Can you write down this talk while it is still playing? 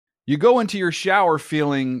You go into your shower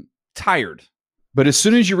feeling tired, but as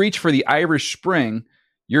soon as you reach for the Irish Spring,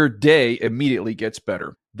 your day immediately gets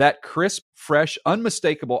better. That crisp, fresh,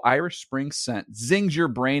 unmistakable Irish Spring scent zings your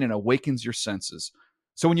brain and awakens your senses.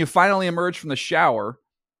 So when you finally emerge from the shower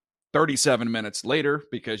 37 minutes later,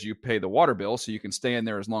 because you pay the water bill so you can stay in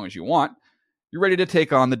there as long as you want, you're ready to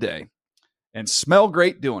take on the day and smell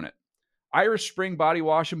great doing it. Irish Spring Body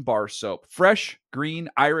Wash and Bar Soap. Fresh, green,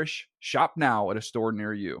 Irish. Shop now at a store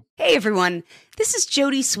near you. Hey, everyone. This is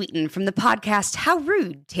Jody Sweeten from the podcast How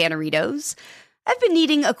Rude, Tanneritos. I've been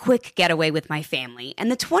needing a quick getaway with my family,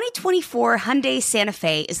 and the 2024 Hyundai Santa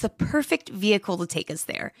Fe is the perfect vehicle to take us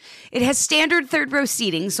there. It has standard third-row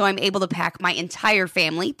seating, so I'm able to pack my entire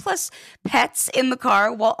family, plus pets, in the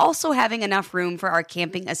car, while also having enough room for our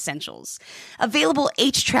camping essentials. Available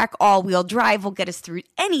H-Track all-wheel drive will get us through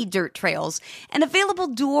any dirt trails, and available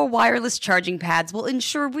dual wireless charging pads will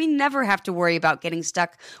ensure we never have to worry about getting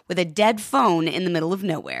stuck with a dead phone in the middle of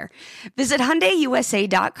nowhere. Visit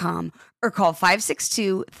HyundaiUSA.com or call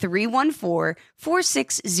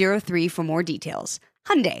 562-314-4603 for more details.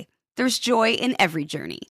 Hyundai, there's joy in every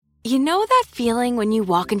journey. You know that feeling when you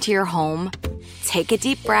walk into your home, take a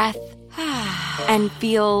deep breath, and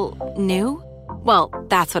feel new? Well,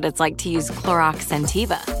 that's what it's like to use Clorox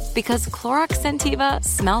Scentiva. Because Clorox Scentiva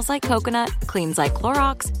smells like coconut, cleans like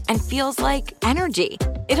Clorox, and feels like energy.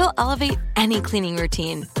 It'll elevate any cleaning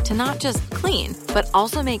routine to not just clean, but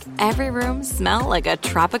also make every room smell like a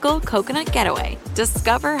tropical coconut getaway.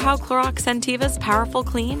 Discover how Clorox Scentiva's powerful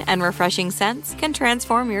clean and refreshing scents can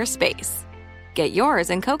transform your space. Get yours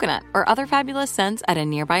in coconut or other fabulous scents at a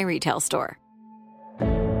nearby retail store.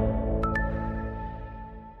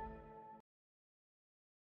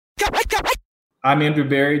 I'm Andrew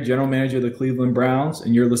Berry, General Manager of the Cleveland Browns,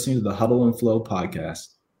 and you're listening to the Huddle and Flow podcast.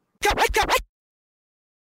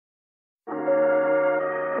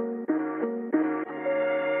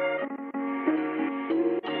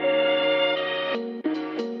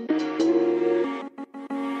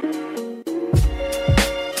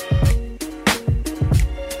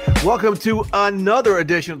 Welcome to another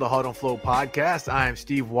edition of the Huddle and Flow podcast. I am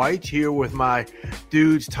Steve White here with my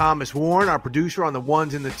dudes Thomas Warren, our producer on the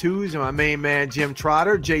ones and the twos, and my main man Jim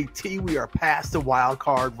Trotter. JT, we are past the wild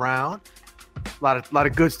card round. A lot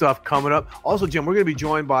of good stuff coming up. Also, Jim, we're going to be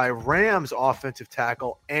joined by Rams offensive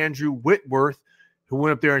tackle Andrew Whitworth, who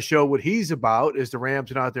went up there and showed what he's about as the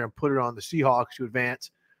Rams went out there and put it on the Seahawks to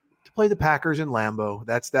advance to play the Packers in Lambeau.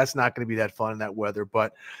 That's not going to be that fun in that weather,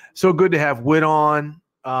 but so good to have Whit on.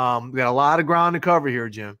 We got a lot of ground to cover here,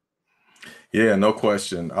 Jim. Yeah, no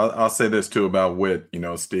question. I'll say this too about Whit. You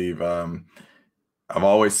know, Steve, I've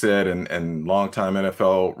always said, and longtime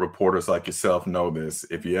NFL reporters like yourself know this,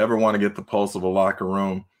 if you ever want to get the pulse of a locker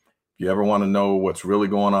room, if you ever want to know what's really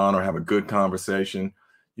going on or have a good conversation,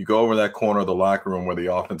 you go over that corner of the locker room where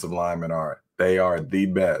the offensive linemen are. They are the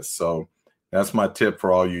best. So that's my tip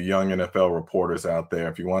for all you young NFL reporters out there.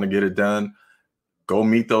 If you want to get it done, go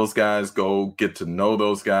meet those guys. Go get to know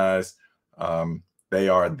those guys. They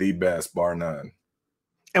are the best, bar none.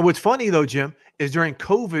 And what's funny, though, Jim, is during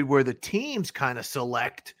COVID where the teams kind of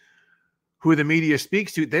select who the media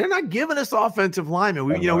speaks to, they're not giving us offensive linemen.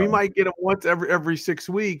 We might get them once every 6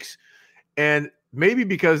 weeks. And maybe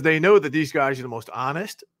because they know that these guys are the most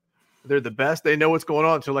honest, they're the best, they know what's going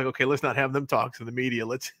on. So like, okay, let's not have them talk to the media.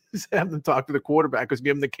 Let's just have them talk to the quarterback, because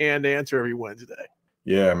give them the canned answer every Wednesday.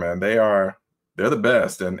 Yeah, man, they're the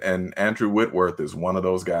best. And Andrew Whitworth is one of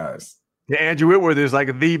those guys. Yeah, Andrew Whitworth is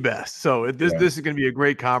like the best. So this is going to be a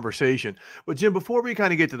great conversation. But Jim, before we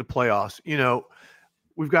kind of get to the playoffs,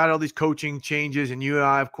 we've got all these coaching changes, and you and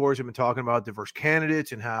I, of course, have been talking about diverse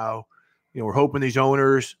candidates and how, we're hoping these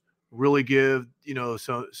owners really give,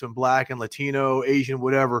 some Black and Latino, Asian,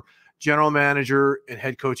 whatever, general manager and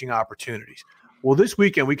head coaching opportunities. Well, this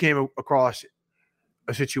weekend we came across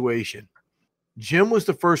a situation. Jim was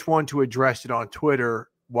the first one to address it on Twitter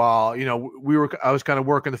while, I was kind of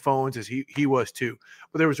working the phones as he was too.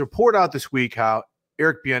 But there was a report out this week how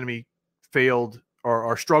Eric Bieniemy failed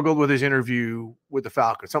or struggled with his interview with the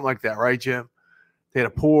Falcons, something like that, right, Jim? They had a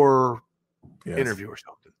poor interview or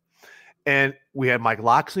something. And we had Mike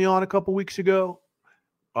Locksley on a couple weeks ago.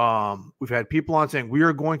 We've had people on saying we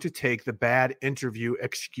are going to take the bad interview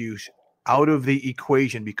excuse out of the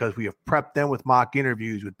equation because we have prepped them with mock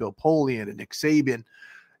interviews with Bill Polian and Nick Saban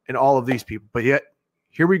and all of these people. But yet,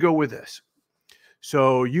 here we go with this.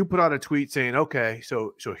 So you put out a tweet saying, okay,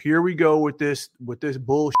 so here we go with this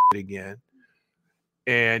bullshit again.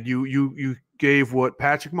 And you gave what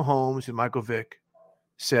Patrick Mahomes and Michael Vick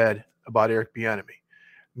said about Eric Bieniemy.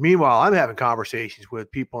 Meanwhile, I'm having conversations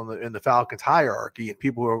with people in the Falcons hierarchy and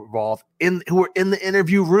people who are involved who are in the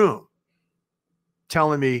interview room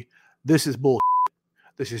telling me this is bullshit.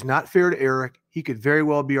 This is not fair to Eric. He could very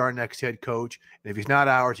well be our next head coach. And if he's not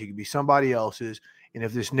ours, he could be somebody else's. And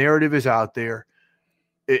if this narrative is out there,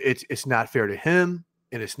 it's not fair to him.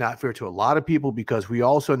 And it's not fair to a lot of people, because we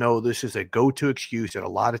also know this is a go-to excuse that a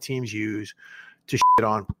lot of teams use to shit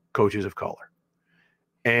on coaches of color.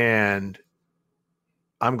 And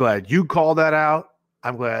I'm glad you called that out.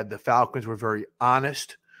 I'm glad the Falcons were very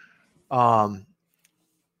honest. And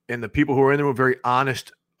the people who were in there were very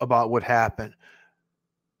honest about what happened.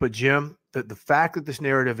 But Jim, the fact that this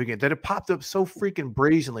narrative, again, that it popped up so freaking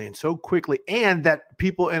brazenly and so quickly, and that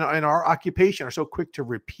people in our occupation are so quick to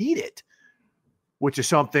repeat it, which is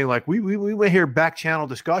something like we may hear back channel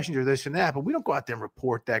discussions or this and that, but we don't go out there and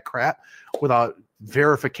report that crap without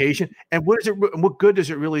verification. And what good does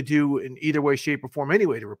it really do in either way, shape, or form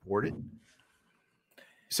anyway to report it?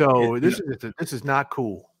 So this is not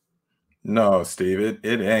cool. No, Steve,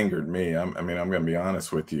 it angered me. I'm going to be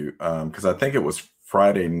honest with you, because I think it was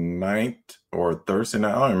Friday night or Thursday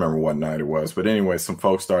night. I don't remember what night it was, but anyway, some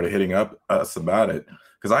folks started hitting up us about it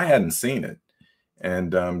because I hadn't seen it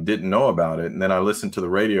and didn't know about it. And then I listened to the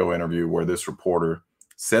radio interview where this reporter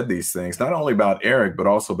said these things, not only about Eric, but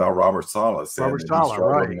also about Robert Saleh. Robert Saleh,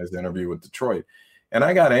 right, in his interview with Detroit. And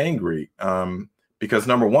I got angry because,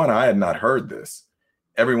 number one, I had not heard this.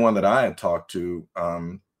 Everyone that I had talked to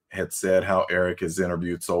had said how Eric is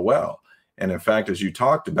interviewed so well. And in fact, as you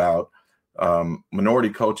talked about, minority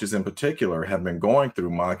coaches in particular have been going through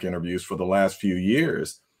mock interviews for the last few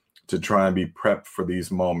years to try and be prepped for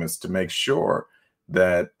these moments, to make sure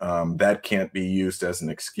that that can't be used as an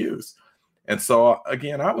excuse. And so,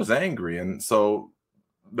 again, I was angry. And so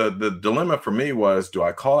the dilemma for me was, do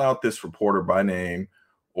I call out this reporter by name,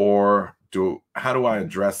 or how do I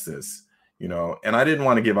address this? And I didn't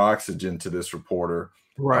want to give oxygen to this reporter,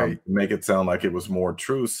 right? Make it sound like it was more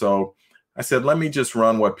true. So I said, let me just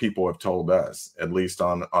run what people have told us, at least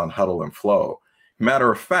on Huddle and Flow. Matter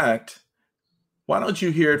of fact, why don't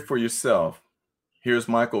you hear it for yourself? Here's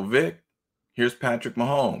Michael Vick. Here's Patrick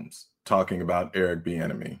Mahomes talking about Eric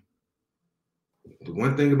Bieniemy. The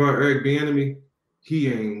one thing about Eric Bieniemy,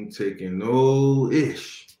 he ain't taking no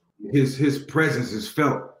ish. His presence is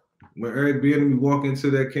felt. When Eric Bieniemy walk into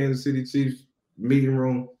that Kansas City Chiefs meeting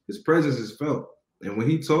room, his presence is felt. And when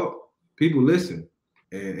he talk, people listen.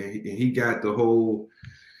 And he got the whole,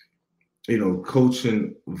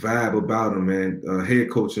 coaching vibe about him, man,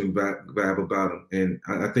 head coaching vibe about him. And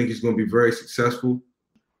I think he's going to be very successful.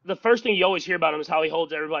 The first thing you always hear about him is how he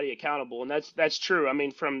holds everybody accountable, and that's true. I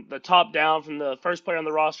mean, from the top down, from the first player on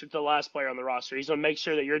the roster to the last player on the roster, he's going to make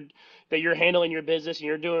sure that you're handling your business and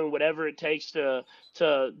you're doing whatever it takes to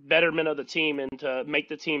betterment of the team and to make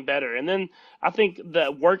the team better. And then I think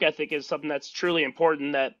the work ethic is something that's truly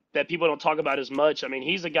important that people don't talk about as much. I mean,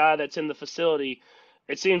 he's a guy that's in the facility,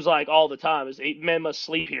 it seems like, all the time. Men must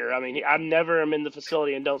sleep here. I mean, I never am in the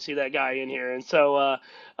facility and don't see that guy in here. And so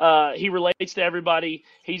he relates to everybody.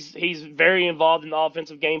 He's very involved in the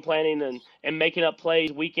offensive game planning and making up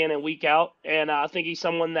plays week in and week out. And I think he's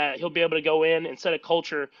someone that he'll be able to go in and set a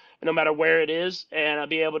culture no matter where it is, and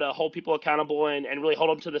be able to hold people accountable and really hold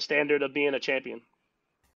them to the standard of being a champion.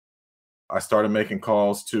 I started making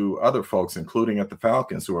calls to other folks, including at the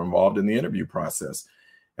Falcons, who were involved in the interview process.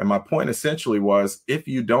 And my point essentially was, if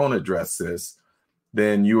you don't address this,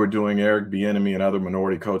 then you are doing Eric Bieniemy and other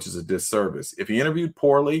minority coaches a disservice. If he interviewed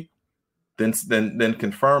poorly, then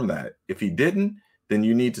confirm that. If he didn't, then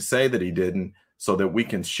you need to say that he didn't, so that we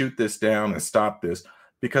can shoot this down and stop this.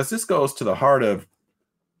 Because this goes to the heart of,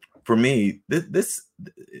 for me,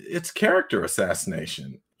 it's character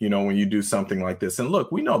assassination, when you do something like this. And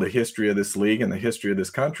look, we know the history of this league and the history of this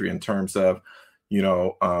country in terms of,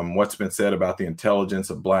 what's been said about the intelligence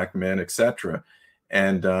of Black men, et cetera.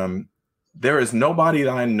 And there is nobody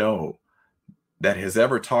that I know that has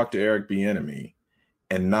ever talked to Eric Bieniemy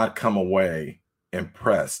and not come away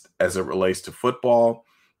impressed as it relates to football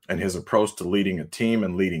and his approach to leading a team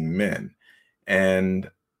and leading men.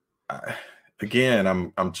 And again,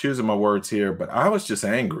 I'm choosing my words here, but I was just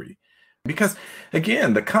angry because,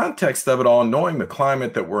 again, the context of it all, knowing the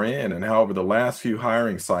climate that we're in and how over the last few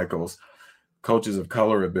hiring cycles, coaches of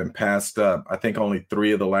color have been passed up. I think only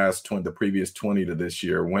 3 of the previous 20 to this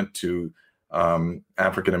year went to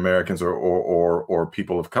African Americans or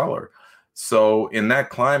people of color. So in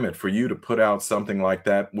that climate, for you to put out something like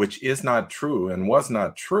that, which is not true and was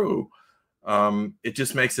not true, it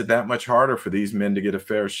just makes it that much harder for these men to get a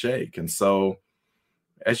fair shake. And so,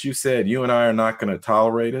 as you said, you and I are not going to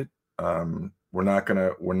tolerate it. We're not going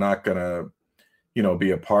to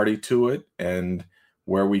be a party to it. And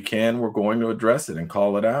where we can, we're going to address it and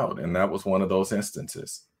call it out. And that was one of those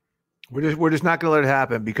instances. We're just not going to let it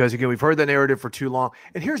happen because, again, we've heard that narrative for too long.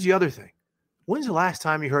 And here's the other thing. When's the last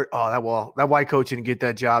time you heard, that white coach didn't get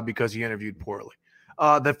that job because he interviewed poorly?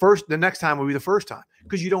 The next time will be the first time,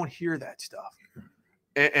 because you don't hear that stuff.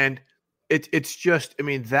 And it's just, I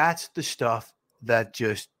mean, that's the stuff that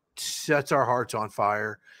just sets our hearts on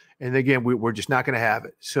fire. And again, we're just not going to have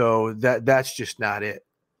it. So that's just not it.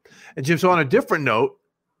 And Jim, so on a different note,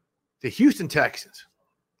 the Houston Texans.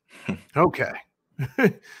 Okay.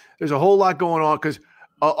 There's a whole lot going on because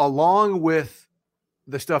along with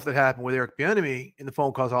the stuff that happened with Eric Bieniemy and the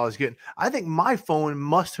phone calls I was getting, I think my phone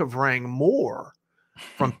must have rang more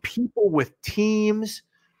from people with teams.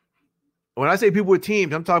 When I say people with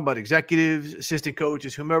teams, I'm talking about executives, assistant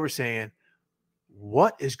coaches, whomever, saying,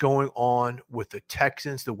 what is going on with the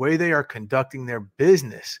Texans? The way they are conducting their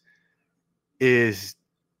business is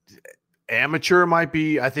amateur. Might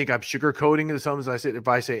be, I think I'm sugarcoating it some, as I said, if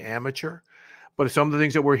I say amateur. But some of the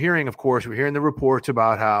things that we're hearing, of course, we're hearing the reports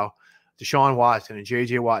about how Deshaun Watson and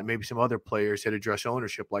J.J. Watt and maybe some other players had addressed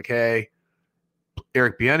ownership like, hey,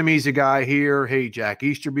 Eric Bieniemy's a guy here. Hey, Jack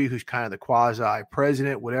Easterby, who's kind of the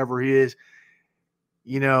quasi-president, whatever he is,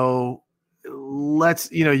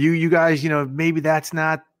 let's, you guys, maybe that's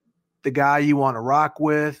not the guy you want to rock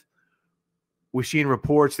with. We've seen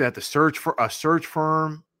reports that a search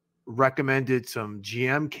firm recommended some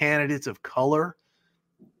GM candidates of color,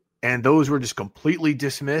 and those were just completely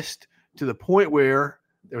dismissed, to the point where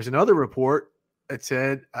there was another report that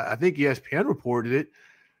said, I think ESPN reported it,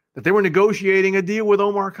 that they were negotiating a deal with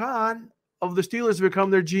Omar Khan of the Steelers to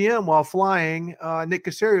become their GM while flying Nick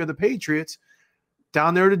Caserio, the Patriots,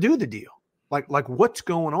 down there to do the deal. Like what's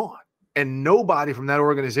going on? And nobody from that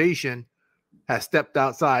organization has stepped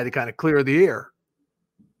outside to kind of clear the air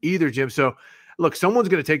either, Jim. So, look, someone's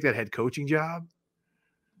going to take that head coaching job,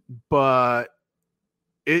 but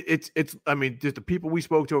it's I mean, just the people we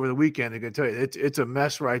spoke to over the weekend are going to tell you it's a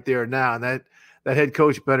mess right there now, and that head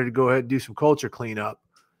coach better to go ahead and do some culture cleanup,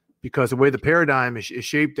 because the way the paradigm is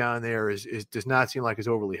shaped down there does not seem like it's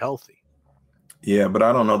overly healthy. Yeah, but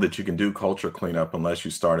I don't know that you can do culture cleanup unless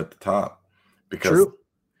you start at the top, because True.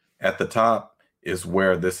 At the top is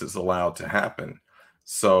where this is allowed to happen.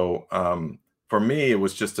 So for me, it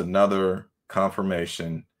was just another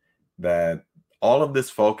confirmation that all of this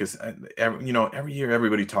focus, every year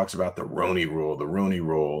everybody talks about the Rooney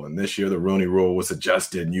Rule, and this year the Rooney Rule was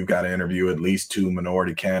adjusted and you got to interview at least 2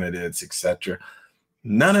 minority candidates, etc.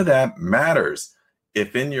 None of that matters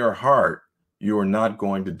if in your heart you are not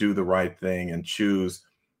going to do the right thing and choose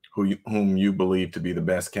whom you believe to be the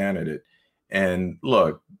best candidate. And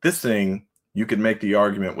look, this thing, you could make the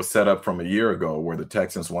argument, was set up from a year ago, where the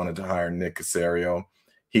Texans wanted to hire Nick Caserio.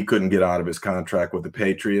 He couldn't get out of his contract with the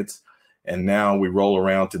Patriots. And now we roll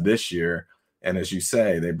around to this year, and as you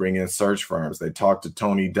say, they bring in search firms. They talk to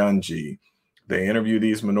Tony Dungy. They interview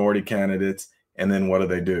these minority candidates, and then what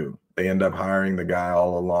do? They end up hiring the guy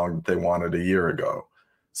all along that they wanted a year ago.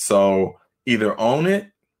 So either own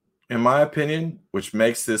it, in my opinion, which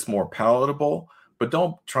makes this more palatable, but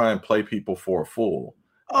don't try and play people for a fool.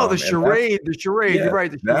 Oh, the charade. Yeah, you're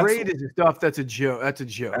right. The charade is the stuff that's a joke. That's a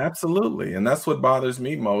joke. Absolutely. And that's what bothers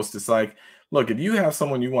me most. It's like, look, if you have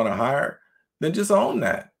someone you want to hire, then just own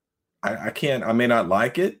that. I may not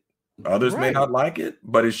like it. Others may not like it,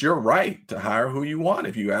 but it's your right to hire who you want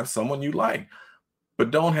if you have someone you like.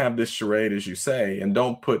 But don't have this charade, as you say, and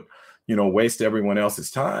don't waste everyone else's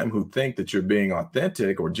time who think that you're being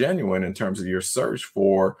authentic or genuine in terms of your search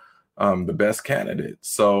for the best candidate.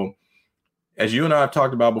 So as you and I have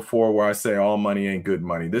talked about before, where I say all money ain't good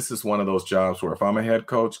money, this is one of those jobs where if I'm a head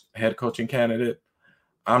coaching candidate,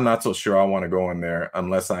 I'm not so sure I want to go in there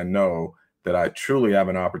unless I know that I truly have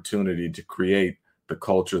an opportunity to create the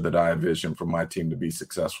culture that I envision for my team to be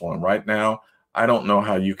successful. And right now, I don't know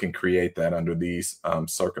how you can create that under these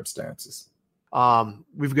circumstances.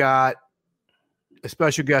 We've got a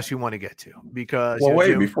special guest we want to get to, because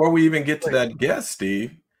before we even get to that guest,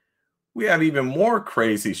 Steve, we have even more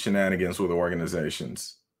crazy shenanigans with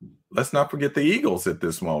organizations. Let's not forget the Eagles at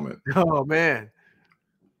this moment. Oh man,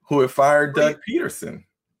 who have fired Doug Peterson.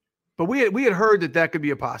 But we had heard that could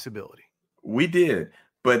be a possibility. We did,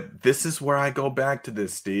 but this is where I go back to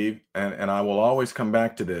this, Steve, and I will always come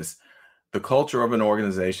back to this. The culture of an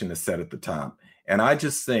organization is set at the top. And I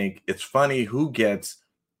just think it's funny who gets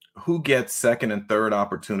second and third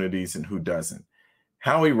opportunities and who doesn't.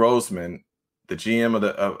 Howie Roseman, the GM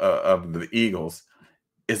of the Eagles,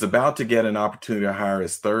 is about to get an opportunity to hire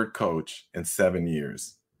his third coach in 7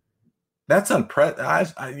 years. That's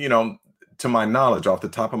unprecedented. to my knowledge, off the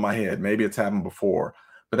top of my head, maybe it's happened before,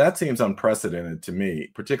 but that seems unprecedented to me,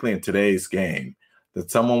 particularly in today's game,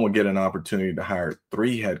 that someone would get an opportunity to hire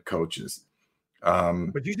 3 head coaches.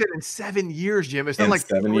 But you said in 7 years, Jim. It's not like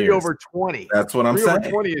 7 3 years. over 20. That's what I'm 3 saying. over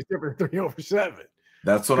 20 is different than 3 over 7.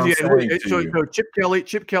 That's what I'm saying to so, you. So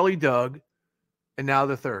Chip Kelly, Doug, and now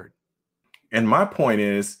the third. And my point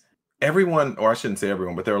is, everyone, or I shouldn't say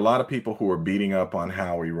everyone, but there are a lot of people who are beating up on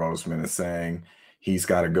Howie Roseman and saying he's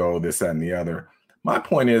got to go, this, that, and the other. My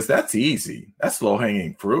point is, that's easy. That's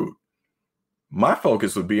low-hanging fruit. My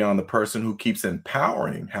focus would be on the person who keeps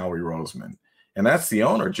empowering Howie Roseman, and that's the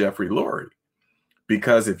owner, Jeffrey Lurie.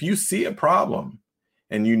 Because if you see a problem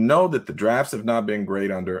and you know that the drafts have not been great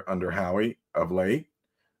under Howie of late,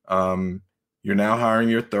 you're now hiring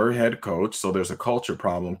your 3rd head coach, so there's a culture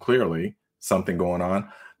problem, clearly, something going on.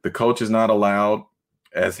 The coach is not allowed,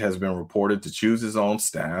 as has been reported, to choose his own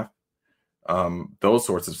staff, those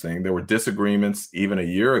sorts of things. There were disagreements even a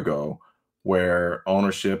year ago where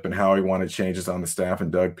ownership and Howie wanted changes on the staff,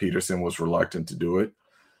 and Doug Peterson was reluctant to do it.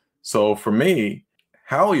 So for me,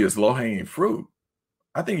 Howie is low-hanging fruit.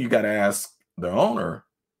 I think you got to ask the owner,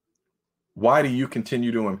 why do you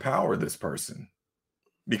continue to empower this person?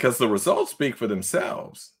 Because the results speak for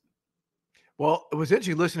themselves. Well, it was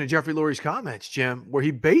interesting listening to Jeffrey Lurie's comments, Jim, where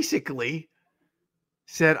he basically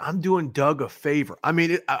said, I'm doing Doug a favor. I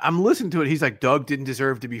mean, I'm listening to it. He's like, Doug didn't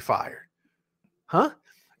deserve to be fired. Huh?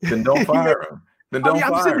 Then don't fire him. Then don't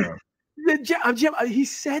fire him. Jim, he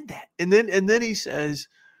said that. And then he says,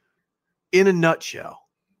 in a nutshell,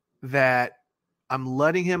 that I'm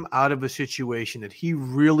letting him out of a situation that he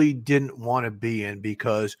really didn't want to be in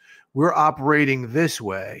because we're operating this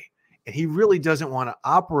way and he really doesn't want to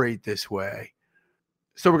operate this way.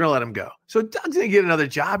 So we're going to let him go. So Doug's going to get another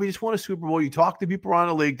job. He just won a Super Bowl. You talk to people around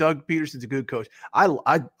the league. Doug Peterson's a good coach. I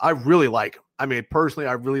really like him. I mean, personally,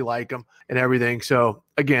 I really like him and everything. So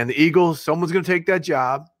again, the Eagles, someone's going to take that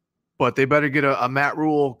job, but they better get a Matt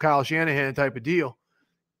Rule, Kyle Shanahan type of deal.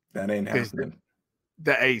 That ain't happening.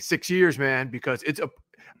 6 years, man, because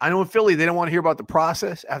I know in Philly, they don't want to hear about the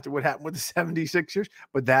process after what happened with the 76ers,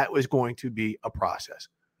 but that was going to be a process.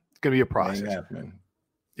 It's going to be a process. It ain't happening.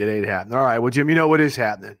 It ain't happening. All right. Well, Jim, you know what is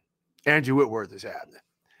happening? Andrew Whitworth is happening.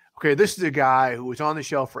 Okay. This is a guy who was on the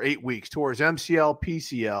shelf for 8 weeks, tore his MCL,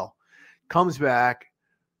 PCL, comes back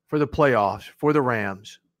for the playoffs for the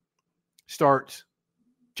Rams, starts.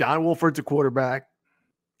 John Wolford's a quarterback.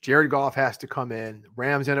 Jared Goff has to come in.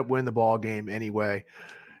 Rams end up winning the ball game anyway.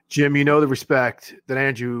 Jim, you know the respect that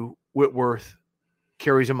Andrew Whitworth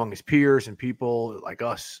carries among his peers and people like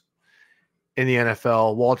us in the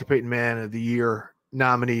NFL. Walter Payton Man of the Year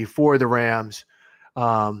nominee for the Rams.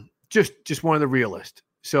 Just one of the realists.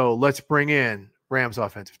 So let's bring in Rams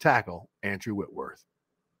offensive tackle, Andrew Whitworth.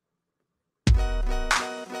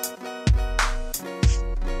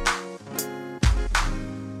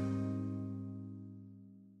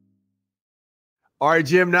 All right,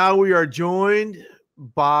 Jim, now we are joined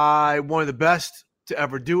by one of the best to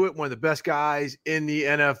ever do it, one of the best guys in the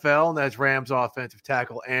NFL, and that's Rams offensive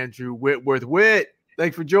tackle Andrew Whitworth. Whit,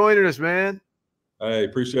 thanks for joining us, man. Hey,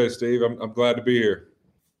 appreciate it, Steve. I'm glad to be here.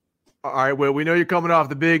 All right, well, we know you're coming off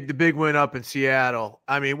the big win up in Seattle.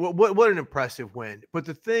 I mean, what an impressive win. But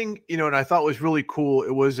the thing, and I thought was really cool,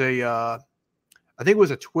 it was I think it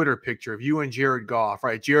was a Twitter picture of you and Jared Goff,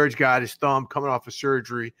 right? Jared's got his thumb coming off of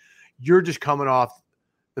surgery. You're just coming off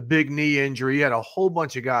the big knee injury. You had a whole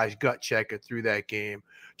bunch of guys gut check it through that game.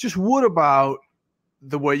 Just what about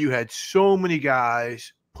the way you had so many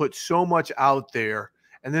guys put so much out there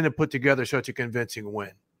and then to put together such a convincing win?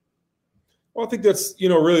 Well, I think that's,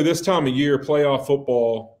 really this time of year, playoff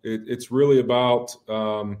football, it's really about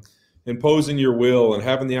imposing your will and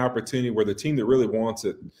having the opportunity where the team that really wants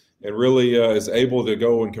it and really is able to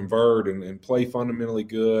go and convert and play fundamentally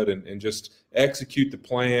good and just execute the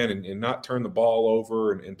plan and not turn the ball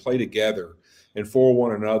over and play together and for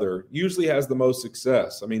one another usually has the most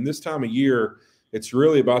success. I mean, this time of year, it's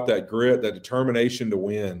really about that grit, that determination to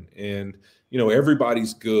win. And,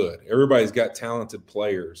 everybody's good. Everybody's got talented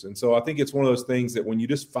players. And so I think it's one of those things that when you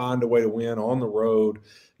just find a way to win on the road,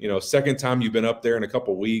 second time you've been up there in a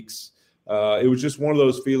couple of weeks, it was just one of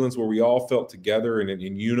those feelings where we all felt together and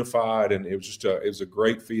unified. And it was just it was a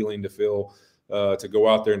great feeling to feel to go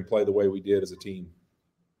out there and play the way we did as a team.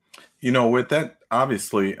 With that,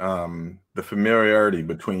 obviously, the familiarity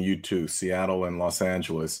between you two, Seattle and Los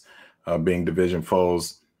Angeles, being division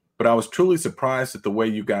foes. But I was truly surprised at the way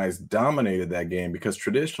you guys dominated that game because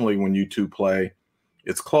traditionally when you two play,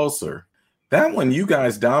 it's closer. That one, you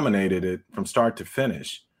guys dominated it from start to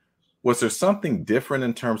finish. Was there something different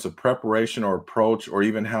in terms of preparation or approach or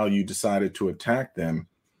even how you decided to attack them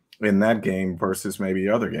in that game versus maybe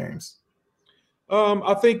other games?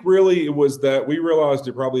 I think really it was that we realized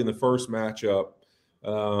it probably in the first matchup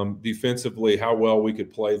defensively how well we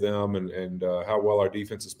could play them and how well our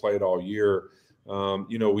defense has played all year.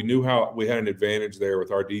 We knew how we had an advantage there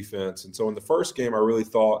with our defense. And so in the first game, I really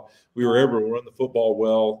thought we were able to run the football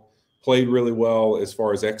well, played really well as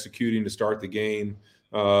far as executing to start the game,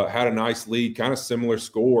 had a nice lead, kind of similar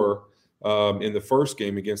score in the first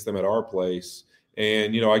game against them at our place.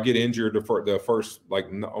 And, I get injured the first,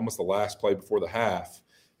 almost the last play before the half.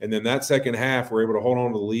 And then that second half, we're able to hold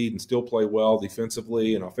on to the lead and still play well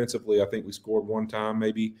defensively. And offensively, I think we scored one time,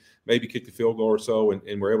 maybe kicked a field goal or so,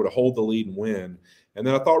 and we're able to hold the lead and win. And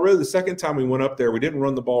then I thought really the second time we went up there, we didn't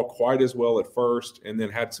run the ball quite as well at first, and then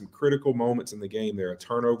had some critical moments in the game there, a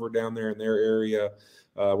turnover down there in their area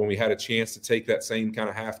when we had a chance to take that same kind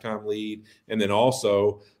of halftime lead. And then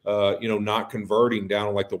also, not converting down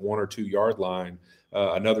on like the 1 or 2 yard line.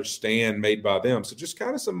 Another stand made by them. So just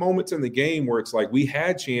kind of some moments in the game where it's like we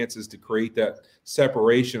had chances to create that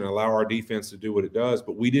separation and allow our defense to do what it does,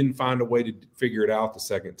 but we didn't find a way to figure it out the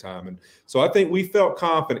second time. And so I think we felt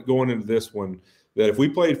confident going into this one that if we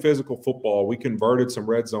played physical football, we converted some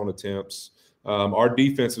red zone attempts, our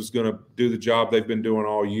defense was going to do the job they've been doing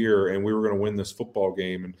all year, and we were going to win this football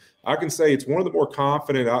game. And I can say it's one of the more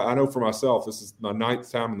confident, I know for myself, this is my 9th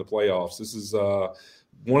time in the playoffs. This is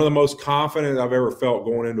one of the most confident I've ever felt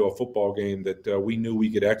going into a football game that we knew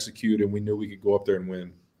we could execute and we knew we could go up there and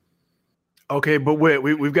win. Okay, but wait,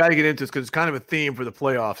 we've got to get into this because it's kind of a theme for the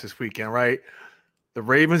playoffs this weekend, right? The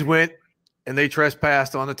Ravens went and they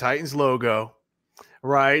trespassed on the Titans logo,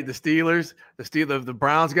 right? The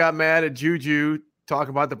Browns got mad at Juju,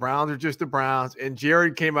 talking about the Browns are just the Browns. And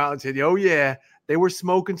Jared came out and said, oh, yeah, they were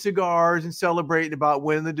smoking cigars and celebrating about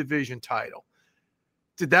winning the division title.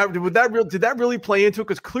 Did that really play into it?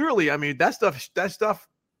 Because clearly, I mean, that stuff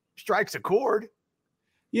strikes a chord.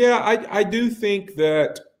 Yeah, I do think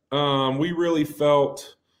that we really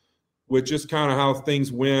felt with just kind of how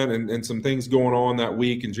things went and some things going on that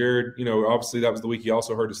week. And Jared, obviously that was the week he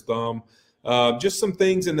also hurt his thumb. Just some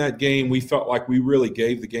things in that game, we felt like we really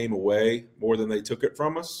gave the game away more than they took it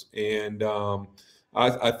from us. And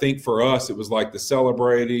I think for us, it was like the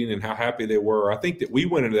celebrating and how happy they were. I think that we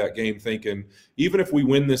went into that game thinking, even if we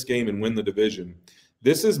win this game and win the division,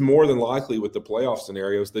 this is more than likely with the playoff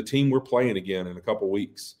scenarios, the team we're playing again in a couple of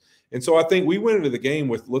weeks. And so I think we went into the game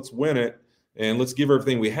with let's win it and let's give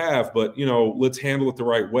everything we have, but, let's handle it the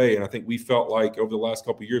right way. And I think we felt like over the last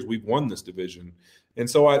couple of years, we've won this division. And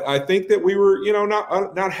so I think that we were,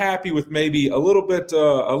 not happy with maybe a little bit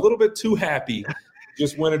too happy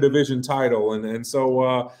just win a division title. And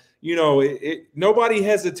so, nobody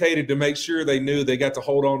hesitated to make sure they knew they got to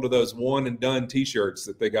hold on to those one and done T-shirts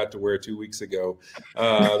that they got to wear 2 weeks ago.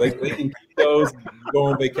 They can keep those and go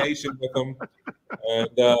on vacation with them and,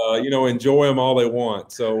 enjoy them all they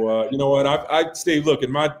want. So, you know what, Steve, look,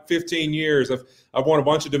 in my 15 years, I've won a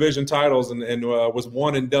bunch of division titles and was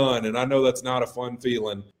one and done. And I know that's not a fun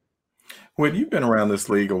feeling. When you've been around this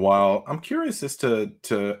league a while, I'm curious as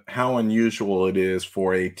to how unusual it is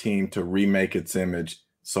for a team to remake its image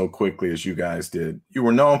so quickly as you guys did. You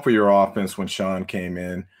were known for your offense when Sean came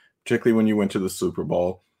in, particularly when you went to the Super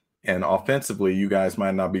Bowl. And offensively, you guys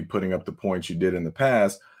might not be putting up the points you did in the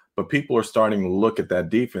past, but people are starting to look at that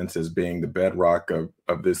defense as being the bedrock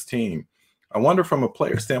of this team. I wonder from a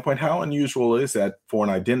player standpoint, how unusual is that for an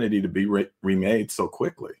identity to be remade so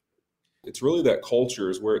quickly? It's really that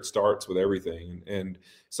culture is where it starts with everything. And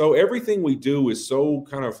so everything we do is so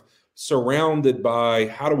kind of surrounded by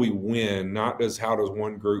how do we win, not just how does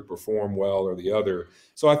one group perform well or the other.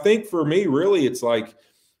 So I think for me, really, it's like,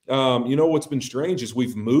 what's been strange is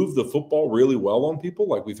we've moved the football really well on people.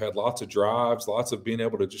 Like we've had lots of drives, lots of being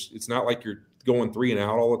able to it's not like you're going 3 and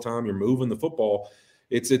out all the time. You're moving the football.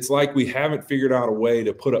 It's like we haven't figured out a way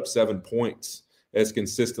to put up 7 points as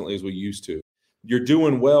consistently as we used to. You're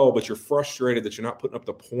doing well, but you're frustrated that you're not putting up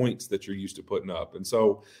the points that you're used to putting up. And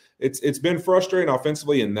so it's been frustrating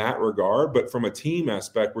offensively in that regard. But from a team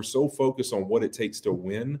aspect, we're so focused on what it takes to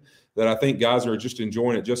win that I think guys are just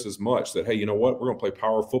enjoying it just as much. That, hey, you know what? We're going to play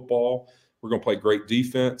power football. We're going to play great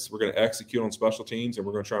defense. We're going to execute on special teams, and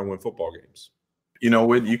we're going to try and win football games.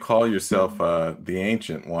 Whit, you call yourself the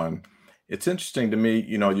ancient one. It's interesting to me,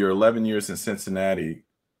 you're 11 years in Cincinnati.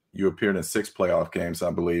 You appeared in 6 playoff games,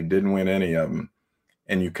 I believe, didn't win any of them.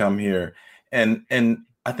 And you come here. And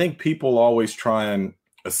I think people always try and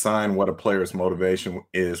assign what a player's motivation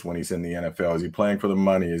is when he's in the NFL. Is he playing for the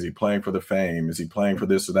money? Is he playing for the fame? Is he playing for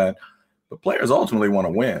this or that? But players ultimately want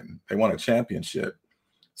to win. They want a championship.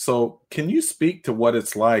 So can you speak to what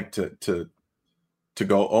it's like to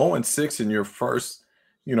go 0-6 in your first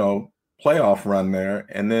playoff run there,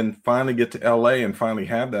 and then finally get to LA and finally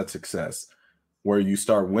have that success where you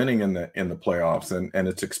start winning in the playoffs, and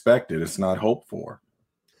it's expected. It's not hoped for.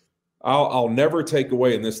 I'll never take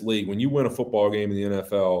away in this league, when you win a football game in the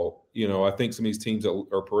NFL, I think some of these teams that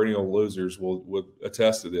are perennial losers will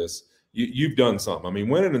attest to this. You've done something. I mean,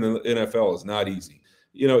 winning in the NFL is not easy.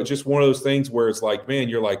 It's just one of those things where it's like, man,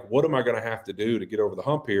 you're like, what am I going to have to do to get over the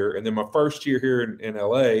hump here? And then my first year here in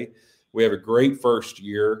LA, we have a great first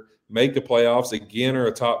year, make the playoffs again, are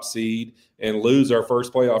a top seed, and lose our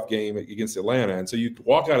first playoff game against Atlanta. And so you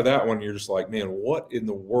walk out of that one, and you're just like, man, what in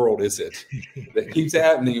the world is it that keeps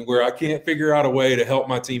happening where I can't figure out a way to help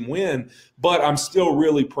my team win? But I'm still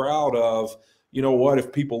really proud of,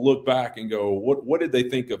 if people look back and go, what did they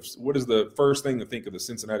think of, what is the first thing to think of the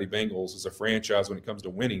Cincinnati Bengals as a franchise when it comes to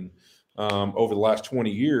winning over the last 20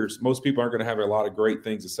 years? Most people aren't going to have a lot of great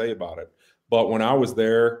things to say about it. But when I was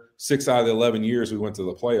there, 6 out of the 11 years we went to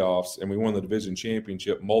the playoffs, and we won the division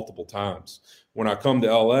championship multiple times. When I come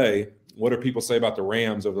to LA, what do people say about the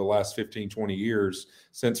Rams over the last 15, 20 years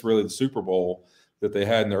since really the Super Bowl that they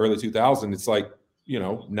had in the early 2000s? It's like,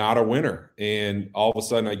 not a winner. And all of a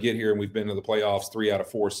sudden I get here and we've been to the playoffs 3 out of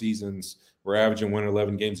 4 seasons. We're averaging winning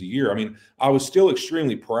 11 games a year. I mean, I was still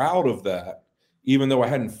extremely proud of that, even though I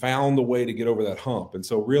hadn't found the way to get over that hump. And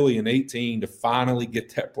so really in 18 to finally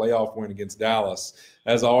get that playoff win against Dallas,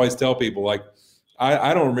 as I always tell people, like,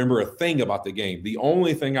 I don't remember a thing about the game. The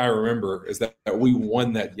only thing I remember is that we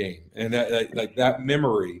won that game. And that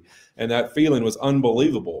memory and that feeling was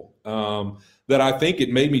unbelievable. That I think it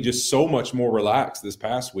made me just so much more relaxed this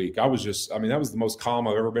past week. That was the most calm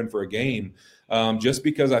I've ever been for a game. Just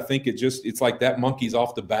because I think it's like that monkey's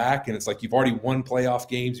off the back, and it's like you've already won playoff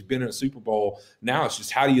games, you've been in a Super Bowl. Now it's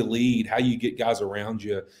just how do you lead, how you get guys around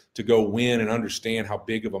you to go win and understand how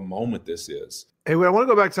big of a moment this is. Hey, I want to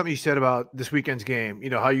go back to something you said about this weekend's game,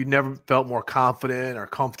 how you never felt more confident or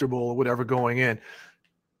comfortable or whatever going in.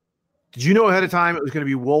 Did you know ahead of time it was going to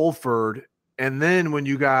be Wolford? And then when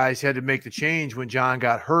you guys had to make the change when John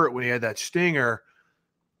got hurt, when he had that stinger,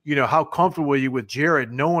 how comfortable were you with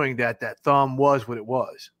Jared knowing that thumb was what it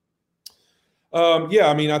was? Yeah,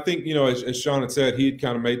 I mean, I think, as Sean had said, he had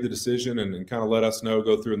kind of made the decision and kind of let us know,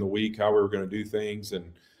 go through in the week how we were going to do things.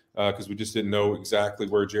 And because we just didn't know exactly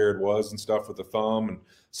where Jared was and stuff with the thumb. And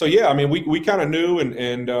so, yeah, I mean, we kind of knew.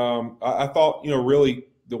 And I thought, really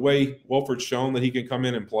the way Wolford's shown that he can come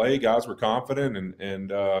in and play, guys were confident.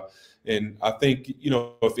 And I think,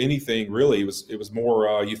 if anything, really, it was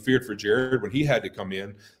more you feared for Jared when he had to come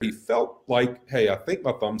in. He felt like, hey, I think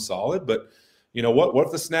my thumb's solid, but what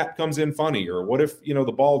if the snap comes in funny, or what if,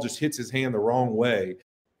 the ball just hits his hand the wrong way?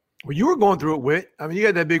 Well, you were going through it, Whit. I mean, you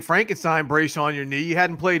had that big Frankenstein brace on your knee. You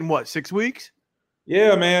hadn't played in 6 weeks?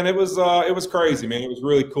 Yeah, man, it was crazy, man. It was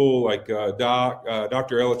really cool. Like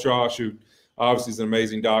Dr. Elachosh, who obviously is an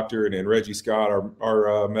amazing doctor, and Reggie Scott,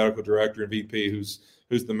 our medical director and VP, who's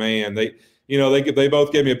the man. They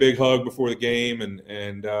both gave me a big hug before the game,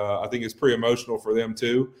 and I think it's pretty emotional for them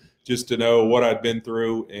too, just to know what I'd been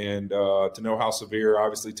through, and to know how severe,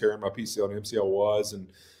 obviously, tearing my PCL and MCL was,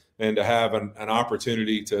 and to have an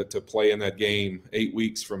opportunity to play in that game 8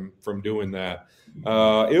 weeks from doing that.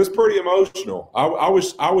 It was pretty emotional. I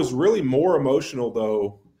was really more emotional,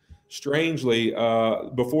 though, strangely,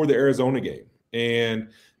 before the Arizona game. And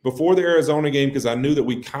before the Arizona game, because I knew that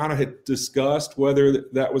we kind of had discussed whether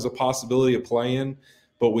that was a possibility of playing,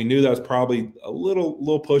 but we knew that was probably a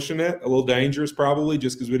little pushing it, a little dangerous probably,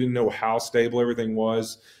 just because we didn't know how stable everything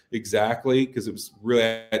was exactly, because it was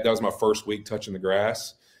really, that was my first week touching the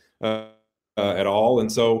grass at all. And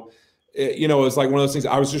so, it was like one of those things.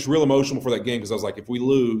 I was just real emotional for that game, because I was like, if we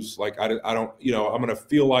lose, like I don't, I'm going to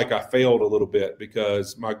feel like I failed a little bit,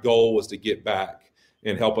 because my goal was to get back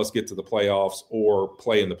and help us get to the playoffs or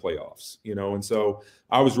play in the playoffs, And so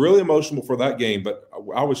I was really emotional for that game, but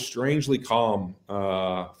I was strangely calm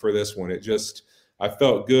for this one. I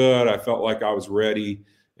felt good. I felt like I was ready.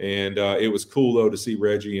 And it was cool, though, to see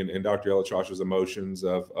Reggie and Dr. Elachosh's emotions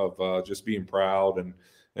of just being proud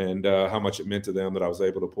and how much it meant to them that I was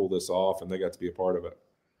able to pull this off, and they got to be a part of it.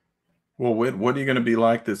 Well, what are you going to be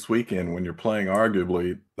like this weekend when you're playing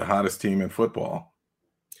arguably the hottest team in football?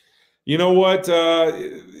 You know what?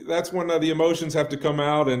 That's when the emotions have to come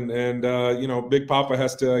out, and Big Papa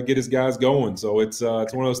has to get his guys going. So it's one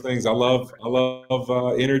of those things. I love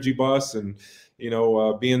Energy Bus, and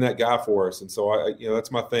being that guy for us. And so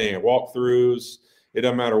that's my thing. Walkthroughs. It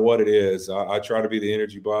doesn't matter what it is. I try to be the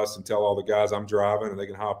Energy Bus and tell all the guys I'm driving, and they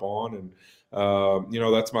can hop on. And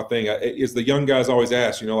that's my thing. Is the young guys always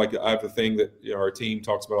ask. Like I have the thing that our team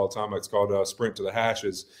talks about all the time. It's called Sprint to the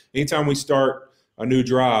Hashes. Anytime we start a new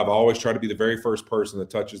drive, I always try to be the very first person that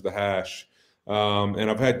touches the hash. And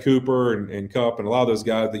I've had Cooper and Cup and a lot of those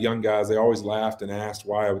guys, the young guys, they always laughed and asked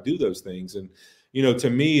why I would do those things. And, to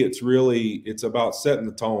me, it's about setting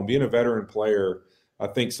the tone. Being a veteran player, I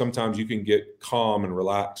think sometimes you can get calm and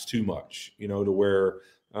relaxed too much, to where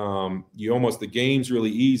the game's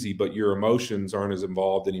really easy, but your emotions aren't as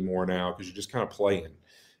involved anymore now because you're just kind of playing.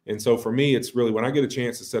 And so for me, it's really when I get a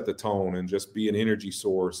chance to set the tone and just be an energy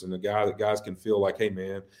source and a guy that guys can feel like, hey,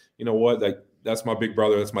 man, you know what, that's my big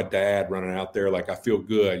brother, that's my dad running out there. Like, I feel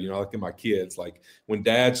good, like in my kids. Like, when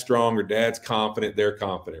dad's strong or dad's confident, they're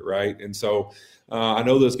confident, right? And so I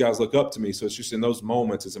know those guys look up to me. So it's just in those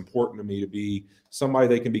moments, it's important to me to be somebody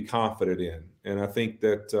they can be confident in. And I think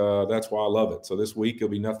that that's why I love it. So this week, it'll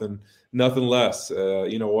be nothing less.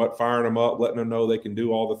 Firing them up, letting them know they can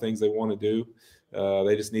do all the things they want to do.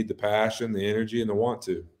 They just need the passion, the energy, and the want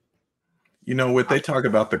to. They talk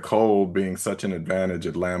about the cold being such an advantage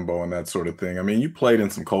at Lambeau and that sort of thing. I mean, you played in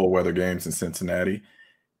some cold weather games in Cincinnati.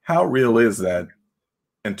 How real is that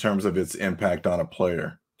in terms of its impact on a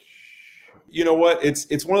player? You know what?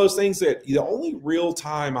 It's one of those things that the only real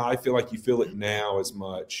time I feel like you feel it now as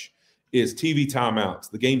much is TV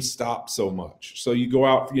timeouts. The game stops so much. So you go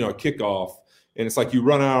out, a kickoff, and it's like you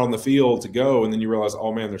run out on the field to go, and then you realize,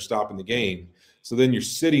 oh, man, they're stopping the game. So then you're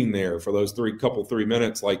sitting there for those 3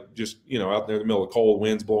 minutes, like just, out there in the middle of cold,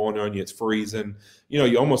 winds blowing on you, it's freezing.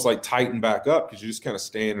 You almost like tighten back up because you're just kind of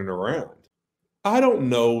standing around. I don't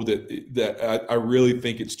know that I really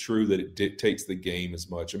think it's true that it dictates the game as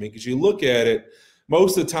much. I mean, because you look at it,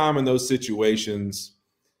 most of the time in those situations,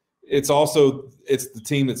 it's the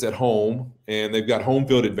team that's at home and they've got home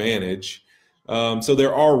field advantage. So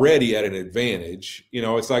they're already at an advantage.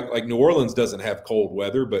 It's like New Orleans doesn't have cold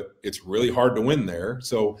weather, but it's really hard to win there.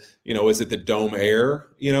 So, is it the dome air?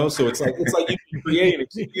 So it's like you can create an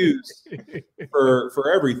excuse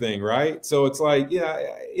for everything, right? So it's like,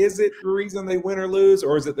 is it the reason they win or lose,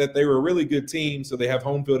 or is it that they were a really good team, so they have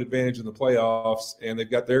home field advantage in the playoffs and they've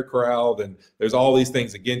got their crowd and there's all these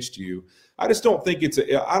things against you? I just don't think it's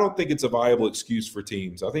a viable excuse for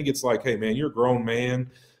teams. I think it's like, hey, man, you're a grown man.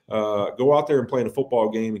 Go out there and play in a football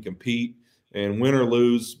game and compete and win or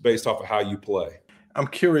lose based off of how you play. I'm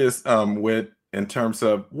curious, Whit, in terms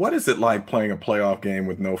of what is it like playing a playoff game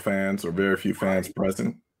with no fans or very few fans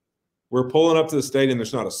present? We're pulling up to the stadium.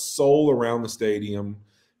 There's not a soul around the stadium.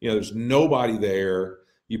 There's nobody there.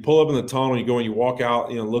 You pull up in the tunnel, you go and you walk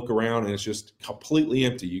out, look around, and it's just completely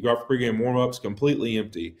empty. You go out for pregame warm-ups, completely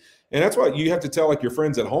empty. And that's why you have to tell like your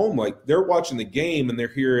friends at home, like they're watching the game and they're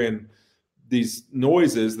hearing these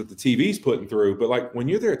noises that the TV's putting through. But like when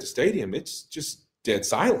you're there at the stadium, it's just dead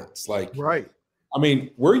silence. Like, right. I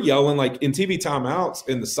mean, we're yelling like in TV timeouts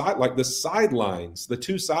in the side, like the sidelines, the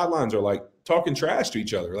two sidelines are like talking trash to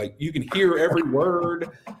each other. Like you can hear every word,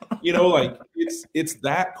 like it's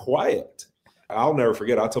that quiet. I'll never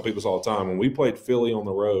forget. I tell people this all the time. When we played Philly on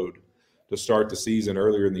the road to start the season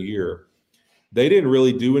earlier in the year, they didn't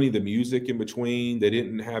really do any of the music in between. They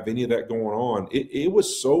didn't have any of that going on. It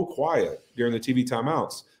was so quiet during the TV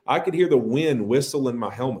timeouts. I could hear the wind whistle in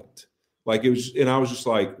my helmet. Like it was, and I was just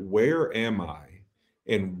like, where am I?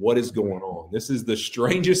 And what is going on? This is the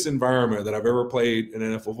strangest environment that I've ever played in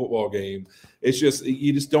an NFL football game. It's just,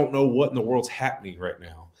 you just don't know what in the world's happening right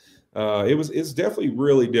now. It's definitely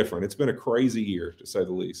really different. It's been a crazy year, to say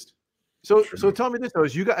the least. So tell me this though,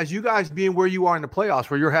 as you guys being where you are in the playoffs,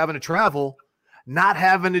 where you're having to travel, not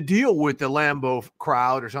having to deal with the Lambeau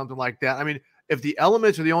crowd or something like that. I mean, if the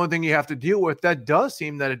elements are the only thing you have to deal with, that does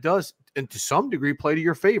seem that it does, and to some degree, play to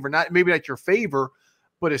your favor. Not maybe not your favor,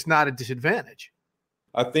 but it's not a disadvantage.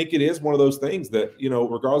 I think it is one of those things that,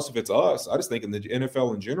 regardless if it's us, I just think in the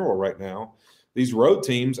NFL in general right now, these road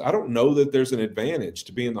teams, I don't know that there's an advantage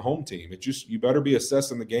to being the home team. It's just you better be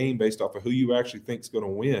assessing the game based off of who you actually think is going to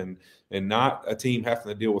win and not a team having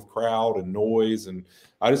to deal with crowd and noise. And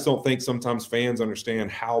I just don't think sometimes fans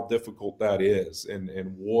understand how difficult that is and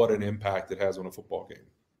what an impact it has on a football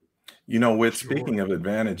game. With speaking of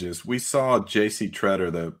advantages, we saw J.C.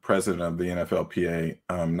 Tretter, the president of the NFLPA,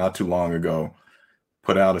 not too long ago,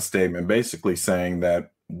 put out a statement basically saying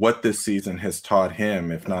that what this season has taught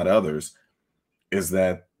him, if not others, is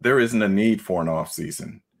that there isn't a need for an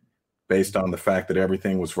offseason based on the fact that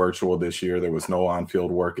everything was virtual this year. There was no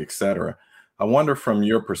on-field work, et cetera. I wonder from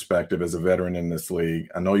your perspective as a veteran in this league,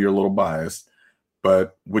 I know you're a little biased,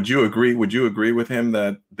 but would you agree with him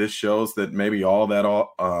that this shows that maybe all that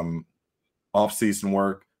off-season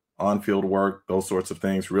work, on-field work, those sorts of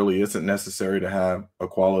things really isn't necessary to have a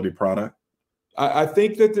quality product? I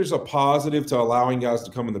think that there's a positive to allowing guys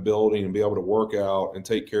to come in the building and be able to work out and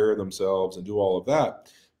take care of themselves and do all of that.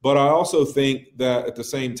 But I also think that at the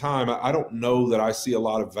same time, I don't know that I see a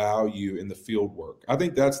lot of value in the field work. I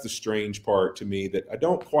think that's the strange part to me that I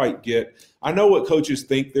don't quite get. I know what coaches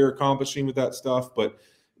think they're accomplishing with that stuff, but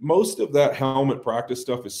most of that helmet practice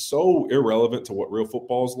stuff is so irrelevant to what real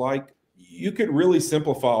football is like. You could really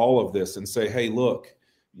simplify all of this and say, hey, look,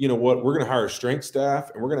 you know what, we're going to hire a strength staff,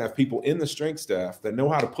 and we're going to have people in the strength staff that know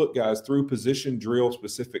how to put guys through position drill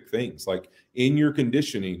specific things, like in your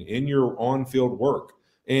conditioning, in your on-field work.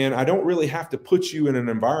 And I don't really have to put you in an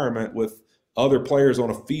environment with other players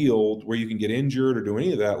on a field where you can get injured or do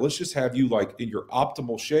any of that. Let's just have you like in your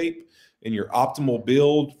optimal shape, in your optimal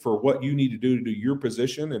build for what you need to do your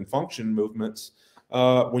position and function movements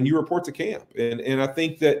when you report to camp. And I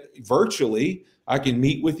think that virtually I can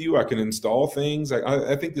meet with you. I can install things.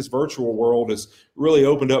 I think this virtual world has really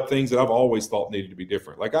opened up things that I've always thought needed to be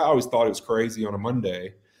different. Like I always thought it was crazy on a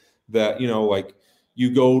Monday that, you know, like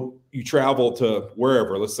you travel to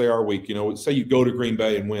wherever, let's say our week, you know, say you go to Green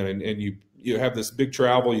Bay and win and you have this big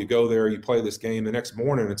travel, you go there, you play this game. The next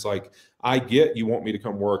morning, it's like, I get you want me to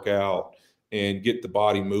come work out and get the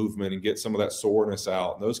body movement and get some of that soreness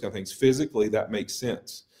out and those kind of things. Physically, that makes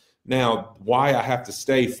sense. Now, why I have to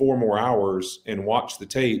stay 4 more hours and watch the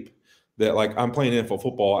tape that, like, I'm playing NFL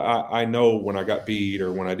football, I know when I got beat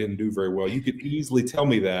or when I didn't do very well. You could easily tell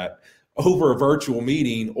me that over a virtual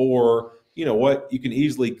meeting, or you know what, you can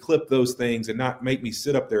easily clip those things and not make me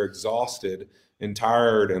sit up there exhausted and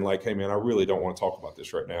tired and like, hey, man, I really don't want to talk about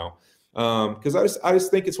this right now. Because I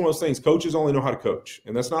just think it's one of those things. Coaches only know how to coach,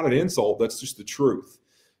 and that's not an insult. That's just the truth.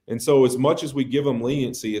 And so as much as we give them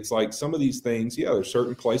leniency, it's like some of these things, yeah, there's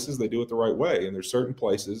certain places they do it the right way, and there's certain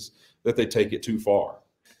places that they take it too far.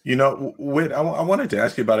 You know, Whit, I wanted to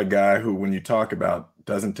ask you about a guy who, when you talk about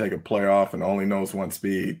doesn't take a player off and only knows one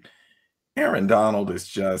speed, Aaron Donald is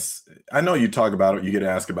just, I know you talk about it, you get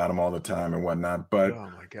asked about him all the time and whatnot, but oh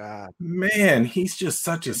my God, man, he's just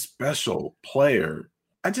such a special player.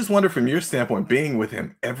 I just wonder from your standpoint, being with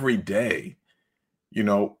him every day, you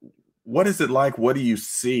know, what is it like? What do you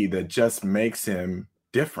see that just makes him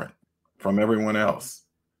different from everyone else?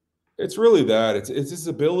 It's really that. It's his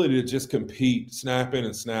ability to just compete, snap in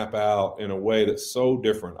and snap out in a way that's so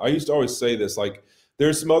different. I used to always say this, like,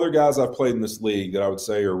 there's some other guys I've played in this league that I would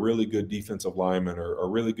say are really good defensive linemen or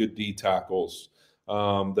really good D tackles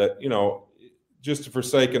that, you know, just for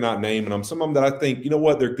sake of not naming them, some of them that I think, you know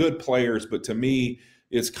what, they're good players, but to me,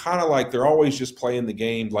 it's kind of like they're always just playing the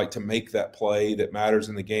game like to make that play that matters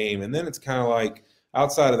in the game. And then it's kind of like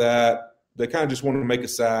outside of that, they kind of just want to make a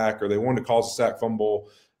sack or they want to cause a sack fumble.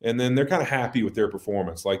 And then they're kind of happy with their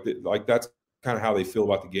performance. Like that's kind of how they feel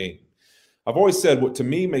about the game. I've always said what to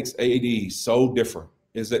me makes AD so different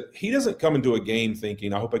is that he doesn't come into a game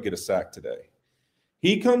thinking, I hope I get a sack today.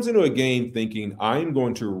 He comes into a game thinking, I'm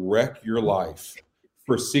going to wreck your life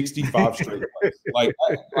for 65 straight plays. Like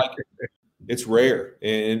it's rare.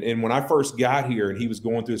 And when I first got here and he was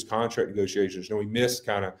going through his contract negotiations, you know, we missed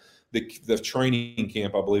kind of the training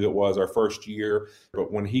camp, I believe it was our first year.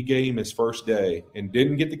 But when he gave him his first day and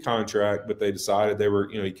didn't get the contract, but they decided they were,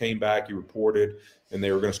 you know, he came back, he reported, and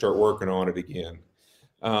they were going to start working on it again.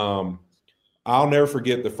 I'll never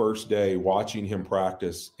forget the first day watching him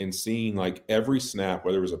practice and seeing like every snap,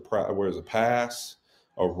 whether it was a pass,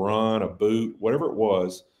 a run, a boot, whatever it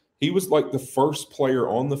was, he was like the first player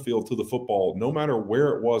on the field to the football, no matter where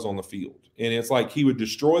it was on the field. And it's like he would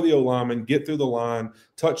destroy the O-lineman, get through the line,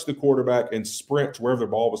 touch the quarterback, and sprint to wherever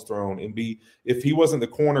the ball was thrown. And if he wasn't the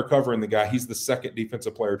corner covering the guy, he's the second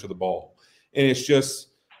defensive player to the ball. And it's just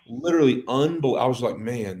literally unbelievable. I was like,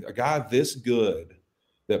 man, a guy this good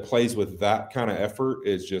that plays with that kind of effort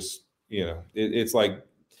is just, you know, it's like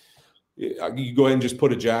you go ahead and just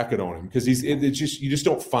put a jacket on him because you just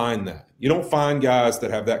don't find that. You don't find guys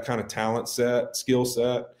that have that kind of talent set, skill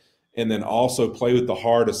set, and then also play with the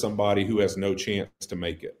heart of somebody who has no chance to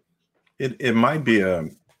make it. It might be I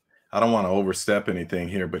don't want to overstep anything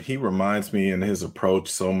here, but he reminds me in his approach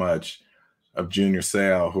so much of Junior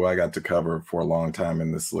Seau, who I got to cover for a long time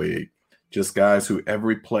in this league. Just guys who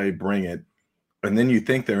every play bring it, and then you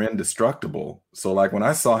think they're indestructible. So like when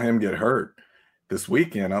I saw him get hurt this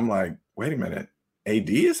weekend, I'm like, wait a minute, AD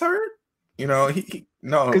is hurt? You know,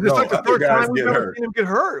 no, it's like the first time we've ever seen him get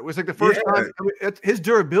hurt. It was like the first time. I mean, his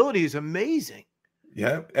durability is amazing.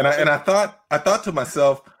 Yeah, and I thought to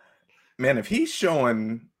myself, man, if he's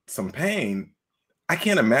showing some pain, I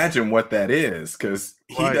can't imagine what that is because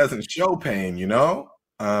he doesn't show pain. You know,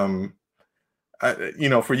 you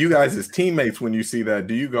know, for you guys as teammates, when you see that,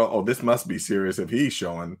 do you go, "Oh, this must be serious"? If he's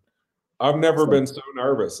showing I've never been so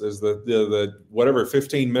nervous as the whatever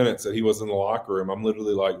 15 minutes that he was in the locker room. I'm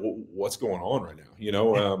literally like, what's going on right now?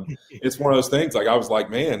 It's one of those things. Like I was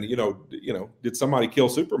like, man, did somebody kill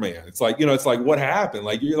Superman? It's like, it's like what happened?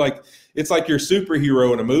 Like it's like your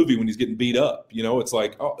superhero in a movie when he's getting beat up. It's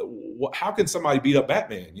like, how can somebody beat up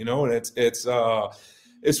Batman? And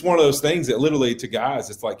it's one of those things that literally to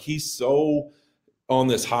guys, it's like he's so on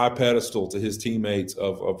this high pedestal to his teammates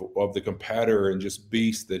of the competitor and just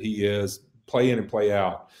beast that he is, play in and play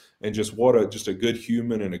out, and just just a good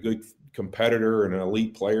human and a good competitor and an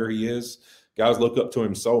elite player he is. Guys look up to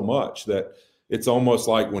him so much that it's almost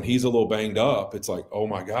like when he's a little banged up, it's like, oh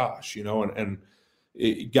my gosh,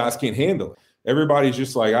 guys can't handle it. Everybody's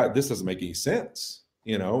just like, this doesn't make any sense,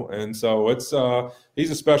 and so it's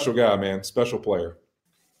he's a special guy, man, special player.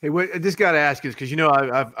 Hey, I just got to ask you, because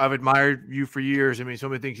I've admired you for years. I mean, so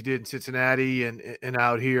many things you did in Cincinnati and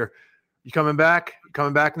out here. You coming back?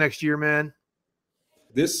 Coming back next year, man?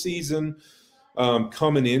 This season,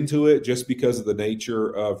 coming into it, just because of the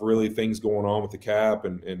nature of really things going on with the cap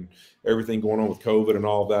and everything going on with COVID and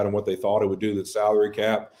all of that, and what they thought it would do to the salary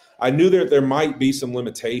cap, I knew that there might be some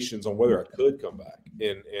limitations on whether I could come back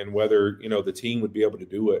and whether the team would be able to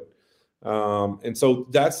do it. And so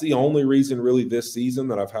that's the only reason really this season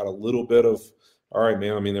that I've had a little bit of, all right,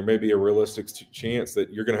 man, I mean, there may be a realistic chance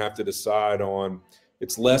that you're going to have to decide on,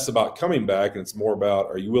 it's less about coming back and it's more about,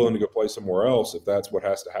 are you willing to go play somewhere else if that's what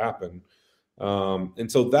has to happen?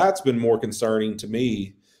 And so that's been more concerning to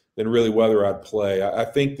me than really whether I'd play. I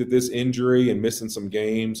think that this injury and missing some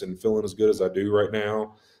games and feeling as good as I do right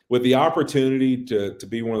now, with the opportunity to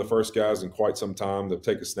be one of the first guys in quite some time to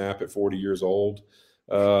take a snap at 40 years old,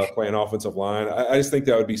 playing offensive line. I just think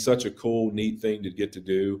that would be such a cool, neat thing to get to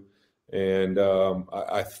do. And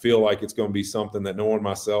I feel like it's going to be something that knowing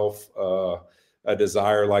myself, a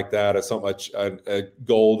desire like that, a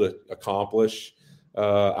goal to accomplish,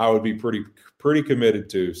 I would be pretty committed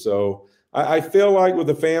to. So I feel like with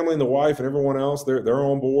the family and the wife and everyone else, they're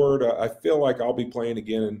on board. I feel like I'll be playing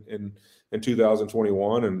again in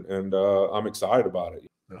 2021, and I'm excited about it.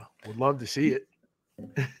 Would love to see it.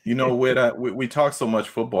 Whit, we talk so much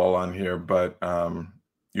football on here, but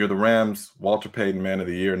you're the Rams Walter Payton Man of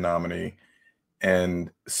the Year nominee, and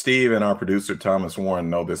Steve and our producer Thomas Warren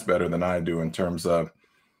know this better than I do in terms of,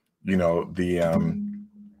 the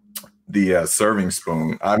serving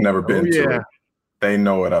spoon. I've never been to it. They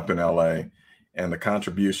know it up in LA, and the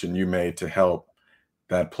contribution you made to help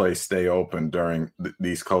that place stay open during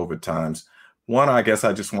these COVID times. One, I guess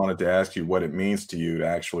I just wanted to ask you what it means to you to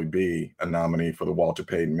actually be a nominee for the Walter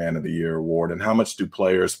Payton Man of the Year award, and how much do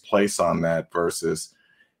players place on that versus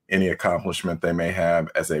any accomplishment they may have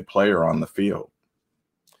as a player on the field?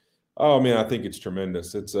 Oh man, I think it's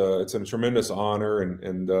tremendous. It's a tremendous honor,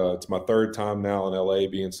 and it's my third time now in LA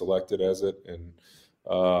being selected as it,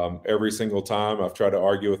 and every single time I've tried to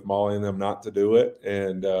argue with Molly and them not to do it,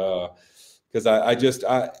 and because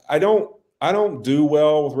I don't do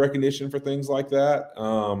well with recognition for things like that.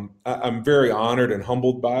 I'm very honored and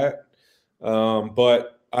humbled by it.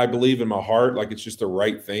 But I believe in my heart, like it's just the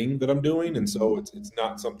right thing that I'm doing. And so it's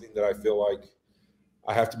not something that I feel like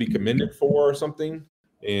I have to be commended for or something.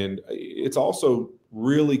 And it's also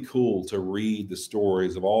really cool to read the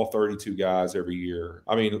stories of all 32 guys every year.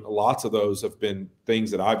 I mean, lots of those have been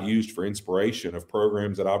things that I've used for inspiration of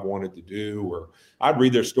programs that I've wanted to do, or I'd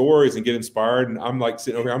read their stories and get inspired. And I'm like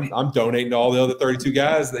sitting over here, I'm donating to all the other 32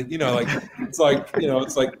 guys that, it's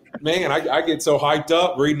like, man, I get so hyped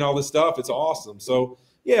up reading all this stuff. It's awesome. So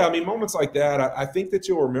yeah, I mean, moments like that, I think that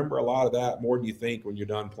you'll remember a lot of that more than you think when you're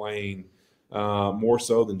done playing, more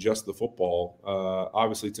so than just the football.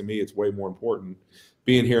 Obviously, to me, it's way more important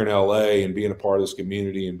being here in LA and being a part of this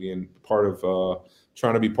community and being part of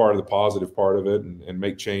trying to be part of the positive part of it and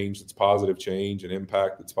make change that's positive change and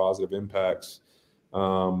impact that's positive impacts.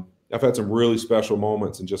 I've had some really special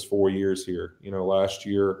moments in just 4 years here. Last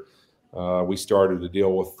year we started to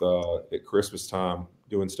deal with at Christmas time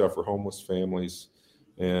doing stuff for homeless families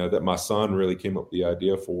that my son really came up with the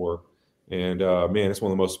idea for. And man, it's one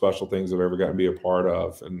of the most special things I've ever gotten to be a part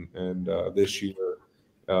of. And this year,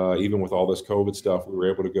 even with all this COVID stuff, we were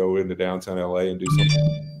able to go into downtown LA and do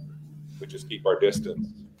something, but just keep our distance.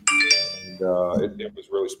 And it was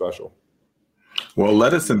really special. Well,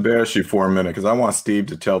 let us embarrass you for a minute, because I want Steve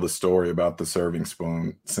to tell the story about the serving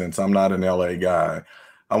spoon. Since I'm not an LA guy,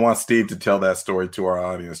 I want Steve to tell that story to our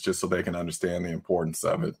audience just so they can understand the importance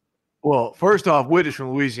of it. Well, first off, Whit is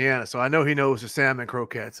from Louisiana, so I know he knows what salmon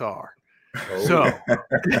croquettes are. Oh.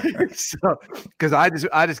 So because I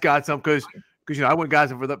just got some because I went and got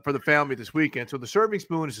some for the family this weekend. So the Serving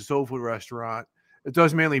Spoon is a soul food restaurant It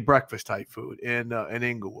does mainly breakfast type food in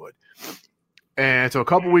Inglewood. And so a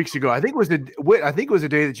couple weeks ago, I think it was the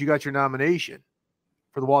day that you got your nomination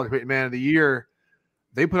for the Walter Payton Man of the Year.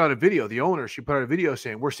 They put out a video. The owner, she put out a video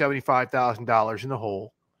saying we're $75,000 in the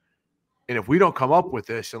hole, and if we don't come up with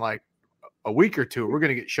this in like a week or two, we're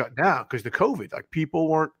going to get shut down because the COVID. Like people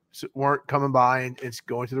weren't coming by and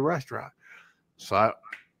going to the restaurant. So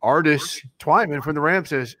Artis Twyman from the Rams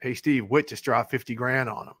says, "Hey Steve, Witt just dropped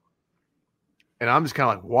 $50,000 on him," and I'm just kind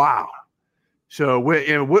of like, wow. So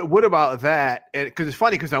what about that? And because it's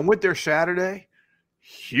funny because I went there Saturday,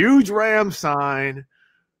 huge Rams sign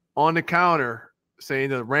on the counter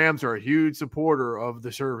saying the Rams are a huge supporter of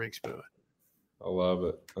the serving spoon. I love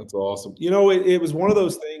it. That's awesome. It was one of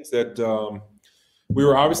those things that we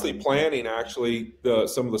were obviously planning actually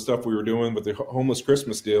some of the stuff we were doing with the homeless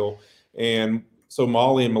Christmas deal. And so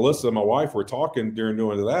Molly and Melissa, my wife, were talking during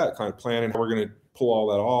doing that, kind of planning how we're going to pull all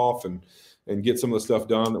that off and get some of the stuff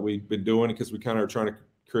done that we've been doing because we kind of are trying to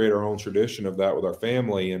create our own tradition of that with our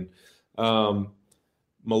family. And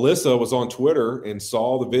Melissa was on Twitter and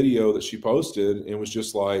saw the video that she posted and was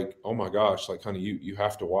just like, oh my gosh, like, honey, you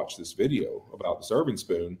have to watch this video about the serving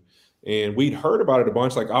spoon. And we'd heard about it a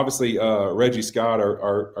bunch. Like obviously Reggie Scott,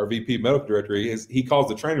 our VP medical director, he calls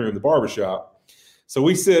the training room the barbershop. So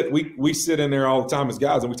we sit in there all the time as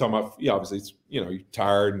guys, and we talk about, obviously it's, you're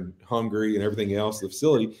tired and hungry and everything else, the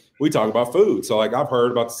facility. We talk about food. So like I've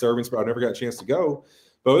heard about the serving spoon. I never got a chance to go.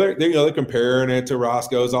 But they're comparing it to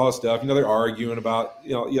Roscoe's, all this stuff. They're arguing about,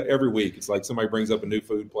 every week. It's like somebody brings up a new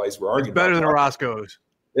food place. We're arguing. It's better than Roscoe's.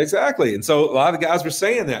 Exactly. And so a lot of the guys were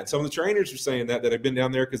saying that. Some of the trainers were saying that have been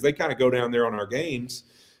down there because they kind of go down there on our games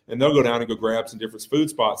and they'll go down and go grab some different food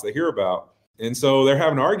spots they hear about. And so they're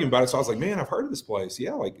having an argument about it. So I was like, man, I've heard of this place.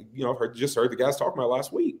 Yeah, I've just heard the guys talking about it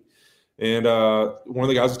last week. And one of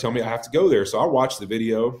the guys was telling me I have to go there. So I watched the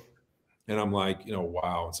video and I'm like,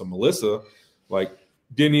 wow. And so Melissa,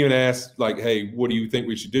 didn't even ask, hey, what do you think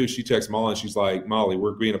we should do? She texts Molly and she's like, Molly,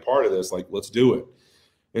 we're being a part of this. Let's do it.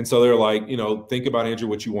 And so they're like, think about, Andrew,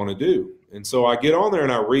 what you want to do. And so I get on there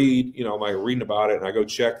and I read, I'm reading about it and I go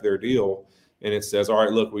check their deal. And it says, all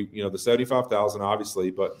right, look, we, the 75,000,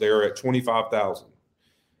 obviously, but they're at 25,000.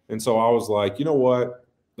 And so I was like, you know what?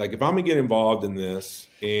 If I'm going to get involved in this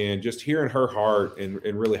and just hearing her heart and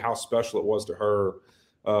really how special it was to her,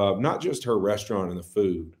 not just her restaurant and the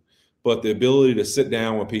food, but the ability to sit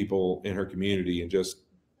down with people in her community and just,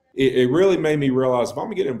 it really made me realize if I'm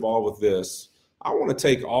going to get involved with this, I want to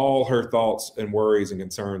take all her thoughts and worries and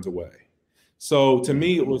concerns away. So to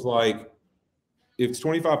me, it was like, if it's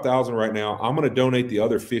 25,000 right now, I'm going to donate the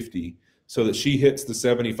other 50 so that she hits the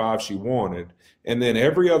 75 she wanted. And then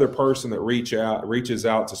every other person that reaches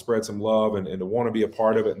out to spread some love and to want to be a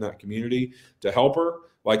part of it in that community to help her,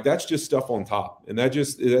 that's just stuff on top. And that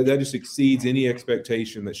just exceeds any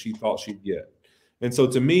expectation that she thought she'd get. And so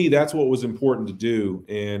to me, that's what was important to do.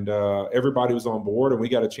 And everybody was on board, and we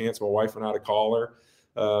got a chance, my wife and I, to call her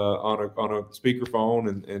on a speakerphone.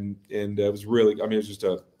 And it was really, it was just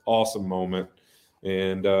an awesome moment.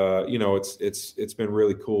 And, it's been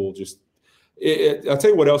really cool. I'll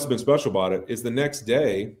tell you what else has been special about it is the next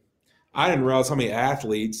day, I didn't realize how many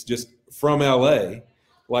athletes just from LA,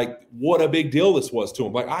 what a big deal this was to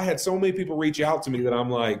them. I had so many people reach out to me that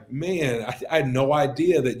I'm like, man, I had no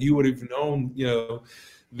idea that you would have known,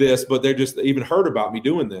 this, but they're just even heard about me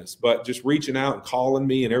doing this, but just reaching out and calling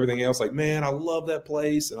me and everything else. Man, I love that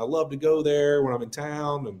place. And I love to go there when I'm in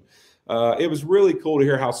town. And it was really cool to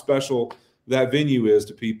hear how special that venue is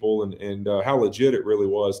to people and how legit it really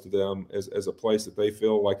was to them as a place that they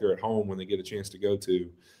feel like they're at home when they get a chance to go to.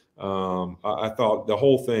 I thought the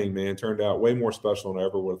whole thing, man, turned out way more special than I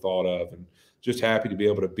ever would have thought of, and just happy to be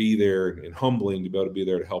able to be there and humbling to be able to be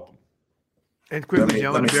there to help them. And quickly,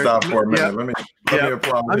 let me stop for a minute. Yeah. Let me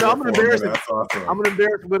applaud. I'm going to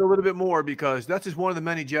embarrass Witt a little bit more because that's just one of the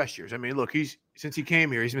many gestures. Look, since he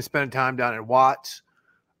came here, he's been spending time down at Watts.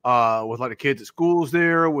 With the kids at schools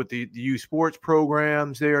there, with the youth sports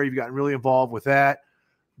programs there. You've gotten really involved with that.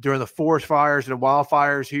 During the forest fires and the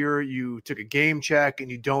wildfires here, you took a game check and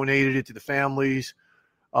you donated it to the families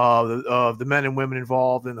of the men and women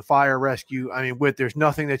involved in the fire rescue. Witt, there's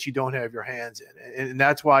nothing that you don't have your hands in. And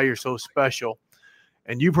that's why you're so special.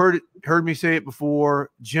 And you've heard me say it before.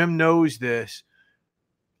 Jim knows this.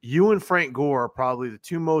 You and Frank Gore are probably the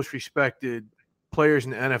two most respected players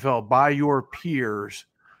in the NFL by your peers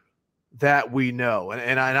that we know.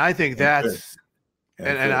 And I think that's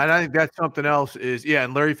and I think that's something else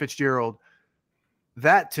and Larry Fitzgerald,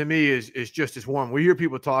 that to me is just as warm. We hear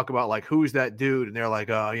people talk about who's that dude, and they're like,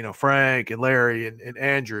 Frank and Larry and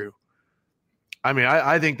Andrew.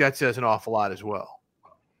 I think that says an awful lot as well.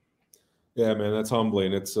 Yeah, man, that's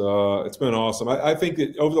humbling. It's been awesome. I think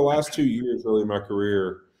that over the last 2 years, really, in my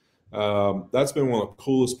career, that's been one of the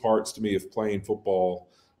coolest parts to me of playing football.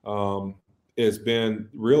 Has been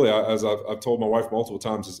really, as I've told my wife multiple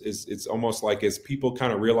times, is it's almost like as people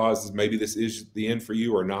kind of realize maybe this is the end for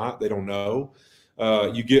you or not, they don't know.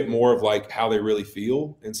 You get more of like how they really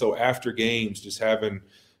feel. And so after games, just having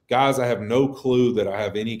guys I have no clue that I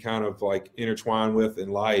have any kind of like intertwined with in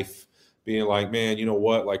life, being like, man, you know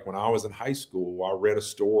what? Like when I was in high school, I read a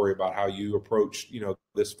story about how you approached,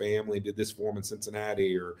 this family, did this for them in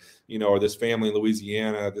Cincinnati, or this family in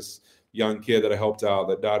Louisiana, this young kid that I helped out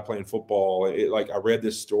that died playing football. I read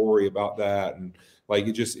this story about that, and like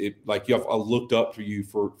I looked up to you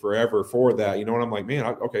for forever for that, and I'm like, man,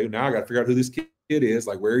 okay, now I got to figure out who this kid is,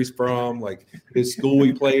 like where he's from, like his school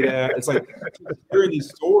he played at. It's like hearing these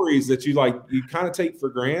stories that you kind of take for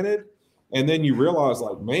granted. And then you realize,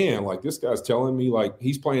 like, man, like this guy's telling me like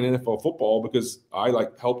he's playing NFL football because I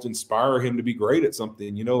like helped inspire him to be great at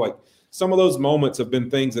something. Like some of those moments have been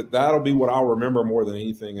things that'll be what I'll remember more than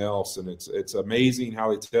anything else. And it's amazing how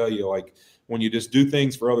they tell you, like, when you just do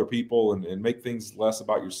things for other people and make things less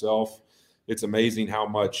about yourself, it's amazing how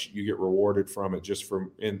much you get rewarded from it, just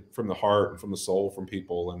from the heart and from the soul from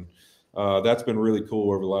people. And that's been really cool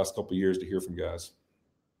over the last couple of years to hear from guys.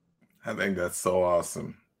 I think that's so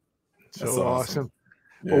awesome. So awesome.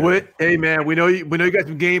 Yeah. Well, hey man, we know you got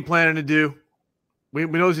some game planning to do. We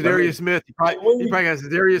know Za'Darius Smith. He probably has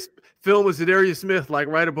film with Za'Darius Smith like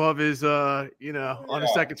right above his on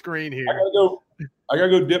the second screen here. I gotta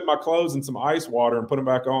go dip my clothes in some ice water and put them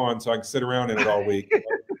back on so I can sit around in it all week.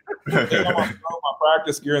 I'm gonna throw my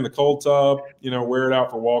practice gear in the cold tub, wear it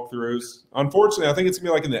out for walkthroughs. Unfortunately, I think it's gonna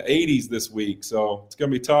be like in the 80s this week, so it's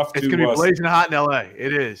gonna be tough. It's gonna be blazing hot in LA.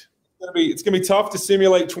 It is. It's gonna be tough to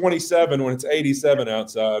simulate 27 when it's 87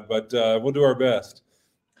 outside, but we'll do our best.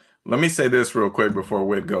 Let me say this real quick before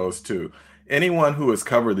Whit goes too. Anyone who has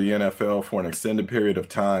covered the NFL for an extended period of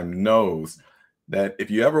time knows that if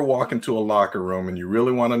you ever walk into a locker room and you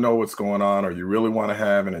really want to know what's going on, or you really want to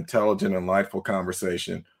have an intelligent and lightful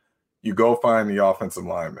conversation, you go find the offensive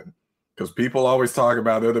lineman, because people always talk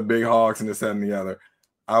about they're the big hogs and this, that, and the other.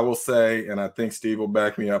 I will say, and I think Steve will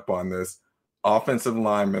back me up on this, offensive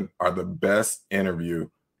linemen are the best interview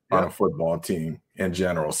on a football team in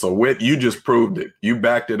general. So Whit, you just proved it. You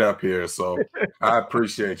backed it up here. So I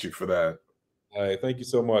appreciate you for that. Hey, thank you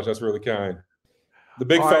so much. That's really kind. The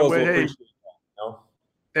big fellas will appreciate that.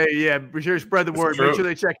 Hey, yeah, be sure to spread the word. Make sure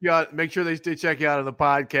they check you out. Make sure they check you out on the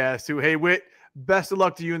podcast too. Hey, Whit, best of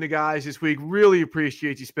luck to you and the guys this week. Really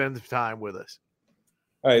appreciate you spending the time with us.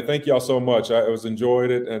 Hey, thank y'all so much. I was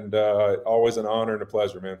enjoyed it, and always an honor and a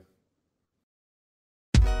pleasure, man.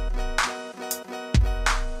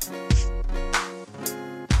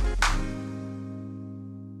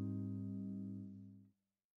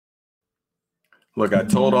 Look, I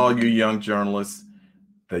told all you young journalists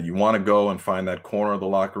that you want to go and find that corner of the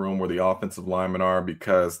locker room where the offensive linemen are,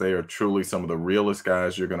 because they are truly some of the realest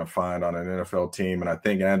guys you're going to find on an NFL team. And I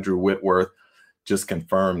think Andrew Whitworth just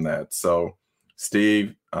confirmed that. So,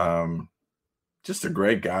 Steve, just a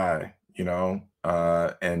great guy,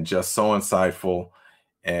 and just so insightful.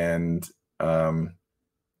 And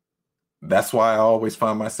that's why I always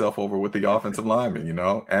find myself over with the offensive linemen.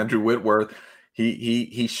 Andrew Whitworth,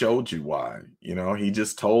 he showed you why. He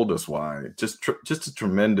just told us why. Just a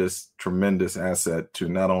tremendous asset to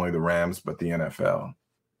not only the Rams but the NFL.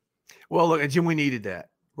 Well, look, and Jim, we needed that,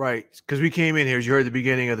 right? Because we came in here, as you heard at the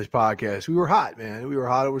beginning of this podcast, we were hot, man. We were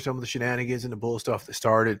hot over some of the shenanigans and the bull stuff that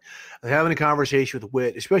started. And having a conversation with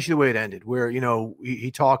Whit, especially the way it ended, where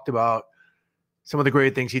he talked about some of the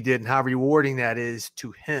great things he did and how rewarding that is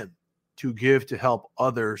to him to give to help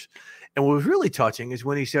others. And what was really touching is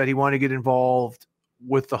when he said he wanted to get involved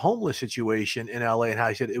with the homeless situation in LA, and how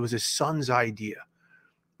he said it was his son's idea.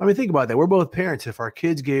 I mean, think about that. We're both parents. If our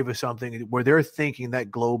kids gave us something where they're thinking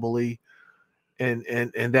that globally and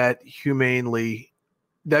that humanely,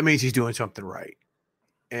 that means he's doing something right.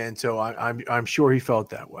 And so I'm sure he felt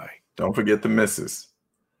that way. Don't forget the missus.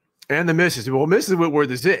 And the missus. Well, Mrs.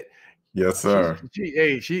 Whitworth is it. Yes, sir.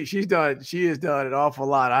 She has done an awful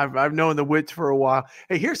lot. I've known the Whits for a while.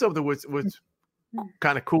 Hey, here's something what's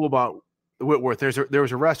kind of cool about the Whitworth. There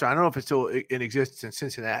was a restaurant. I don't know if it's still in existence in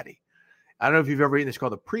Cincinnati. I don't know if you've ever eaten. It's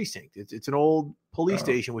called the Precinct. It's an old police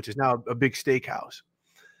station, which is now a big steakhouse.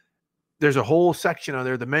 There's a whole section on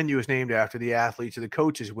there. The menu is named after the athletes or the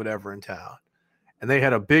coaches, whatever, in town. And they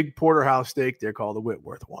had a big porterhouse steak there called the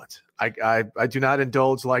Whitworth once. I do not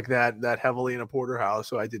indulge like that heavily in a porterhouse,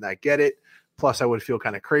 so I did not get it. Plus, I would feel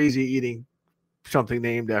kind of crazy eating something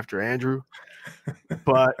named after Andrew.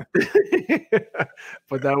 but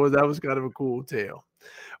but that was kind of a cool tale.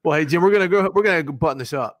 Well, hey Jim, we're gonna button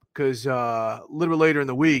this up because a little bit later in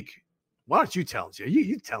the week. Why don't you tell them, Jim?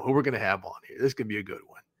 You tell who we're gonna have on here. This is gonna be a good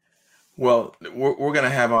one. Well, we're going to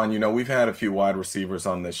have on, we've had a few wide receivers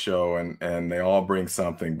on this show and they all bring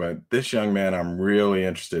something, but this young man I'm really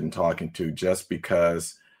interested in talking to just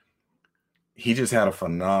because he just had a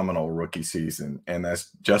phenomenal rookie season, and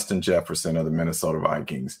that's Justin Jefferson of the Minnesota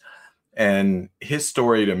Vikings. And his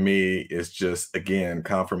story to me is just, again,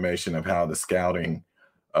 confirmation of how the scouting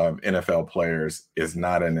of NFL players is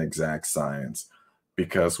not an exact science,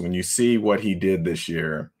 because when you see what he did this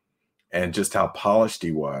year and just how polished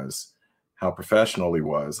he was, how professional he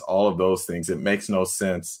was, all of those things, it makes no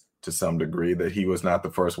sense to some degree that he was not the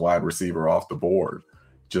first wide receiver off the board,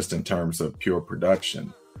 just in terms of pure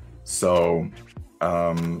production. So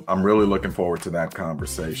I'm really looking forward to that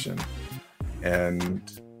conversation. And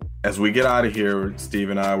as we get out of here, Steve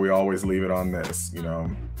and I, we always leave it on this.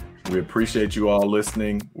 We appreciate you all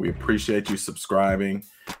listening. We appreciate you subscribing.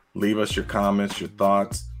 Leave us your comments, your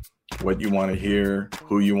thoughts, what you want to hear,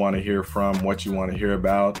 who you want to hear from, what you want to hear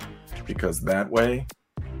about. Because that way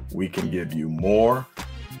we can give you more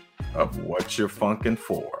of what you're funking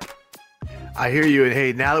for. I hear you. And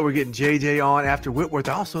hey, now that we're getting JJ on after Whitworth,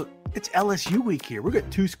 also it's LSU week here. We're getting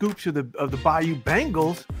 2 scoops of the Bayou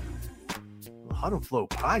Bengals. Huddle Flow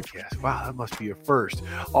podcast. Wow, that must be a first.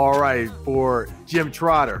 All right, for Jim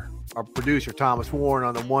Trotter, our producer Thomas Warren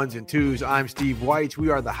on the 1s and 2s, I'm Steve Weitz. We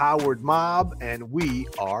are the Howard Mob, and we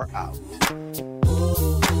are out.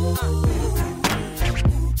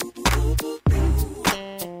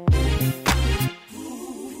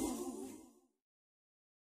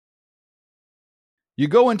 You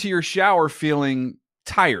go into your shower feeling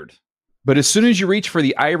tired, but as soon as you reach for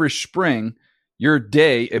the Irish Spring, your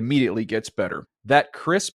day immediately gets better. That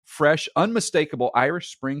crisp, fresh, unmistakable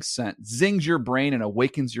Irish Spring scent zings your brain and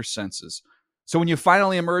awakens your senses. So when you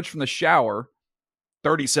finally emerge from the shower,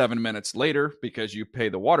 37 minutes later, because you pay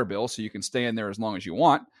the water bill so you can stay in there as long as you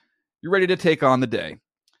want, you're ready to take on the day.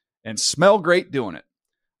 And smell great doing it.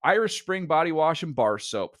 Irish Spring Body Wash and Bar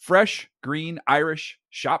Soap. Fresh, green, Irish.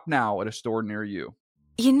 Shop now at a store near you.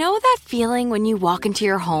 You know that feeling when you walk into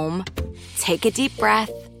your home, take a deep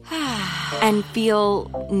breath, and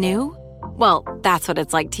feel new? Well, that's what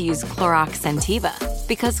it's like to use Clorox Scentiva.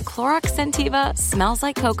 Because Clorox Scentiva smells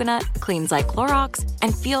like coconut, cleans like Clorox,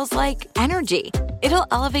 and feels like energy. It'll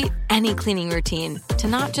elevate any cleaning routine to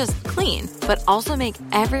not just clean, but also make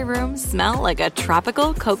every room smell like a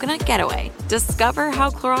tropical coconut getaway. Discover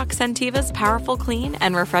how Clorox Scentiva's powerful clean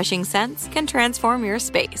and refreshing scents can transform your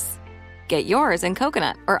space. Get yours in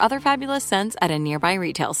coconut or other fabulous scents at a nearby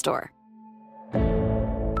retail store.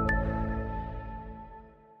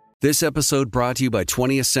 This episode brought to you by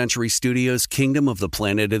 20th Century Studios' Kingdom of the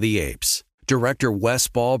Planet of the Apes. Director Wes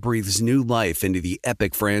Ball breathes new life into the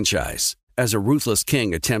epic franchise. As a ruthless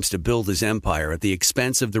king attempts to build his empire at the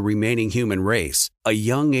expense of the remaining human race, a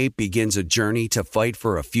young ape begins a journey to fight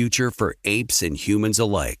for a future for apes and humans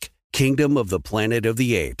alike. Kingdom of the Planet of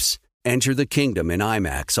the Apes. Enter the kingdom in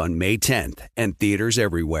IMAX on May 10th and theaters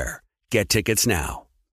everywhere. Get tickets now.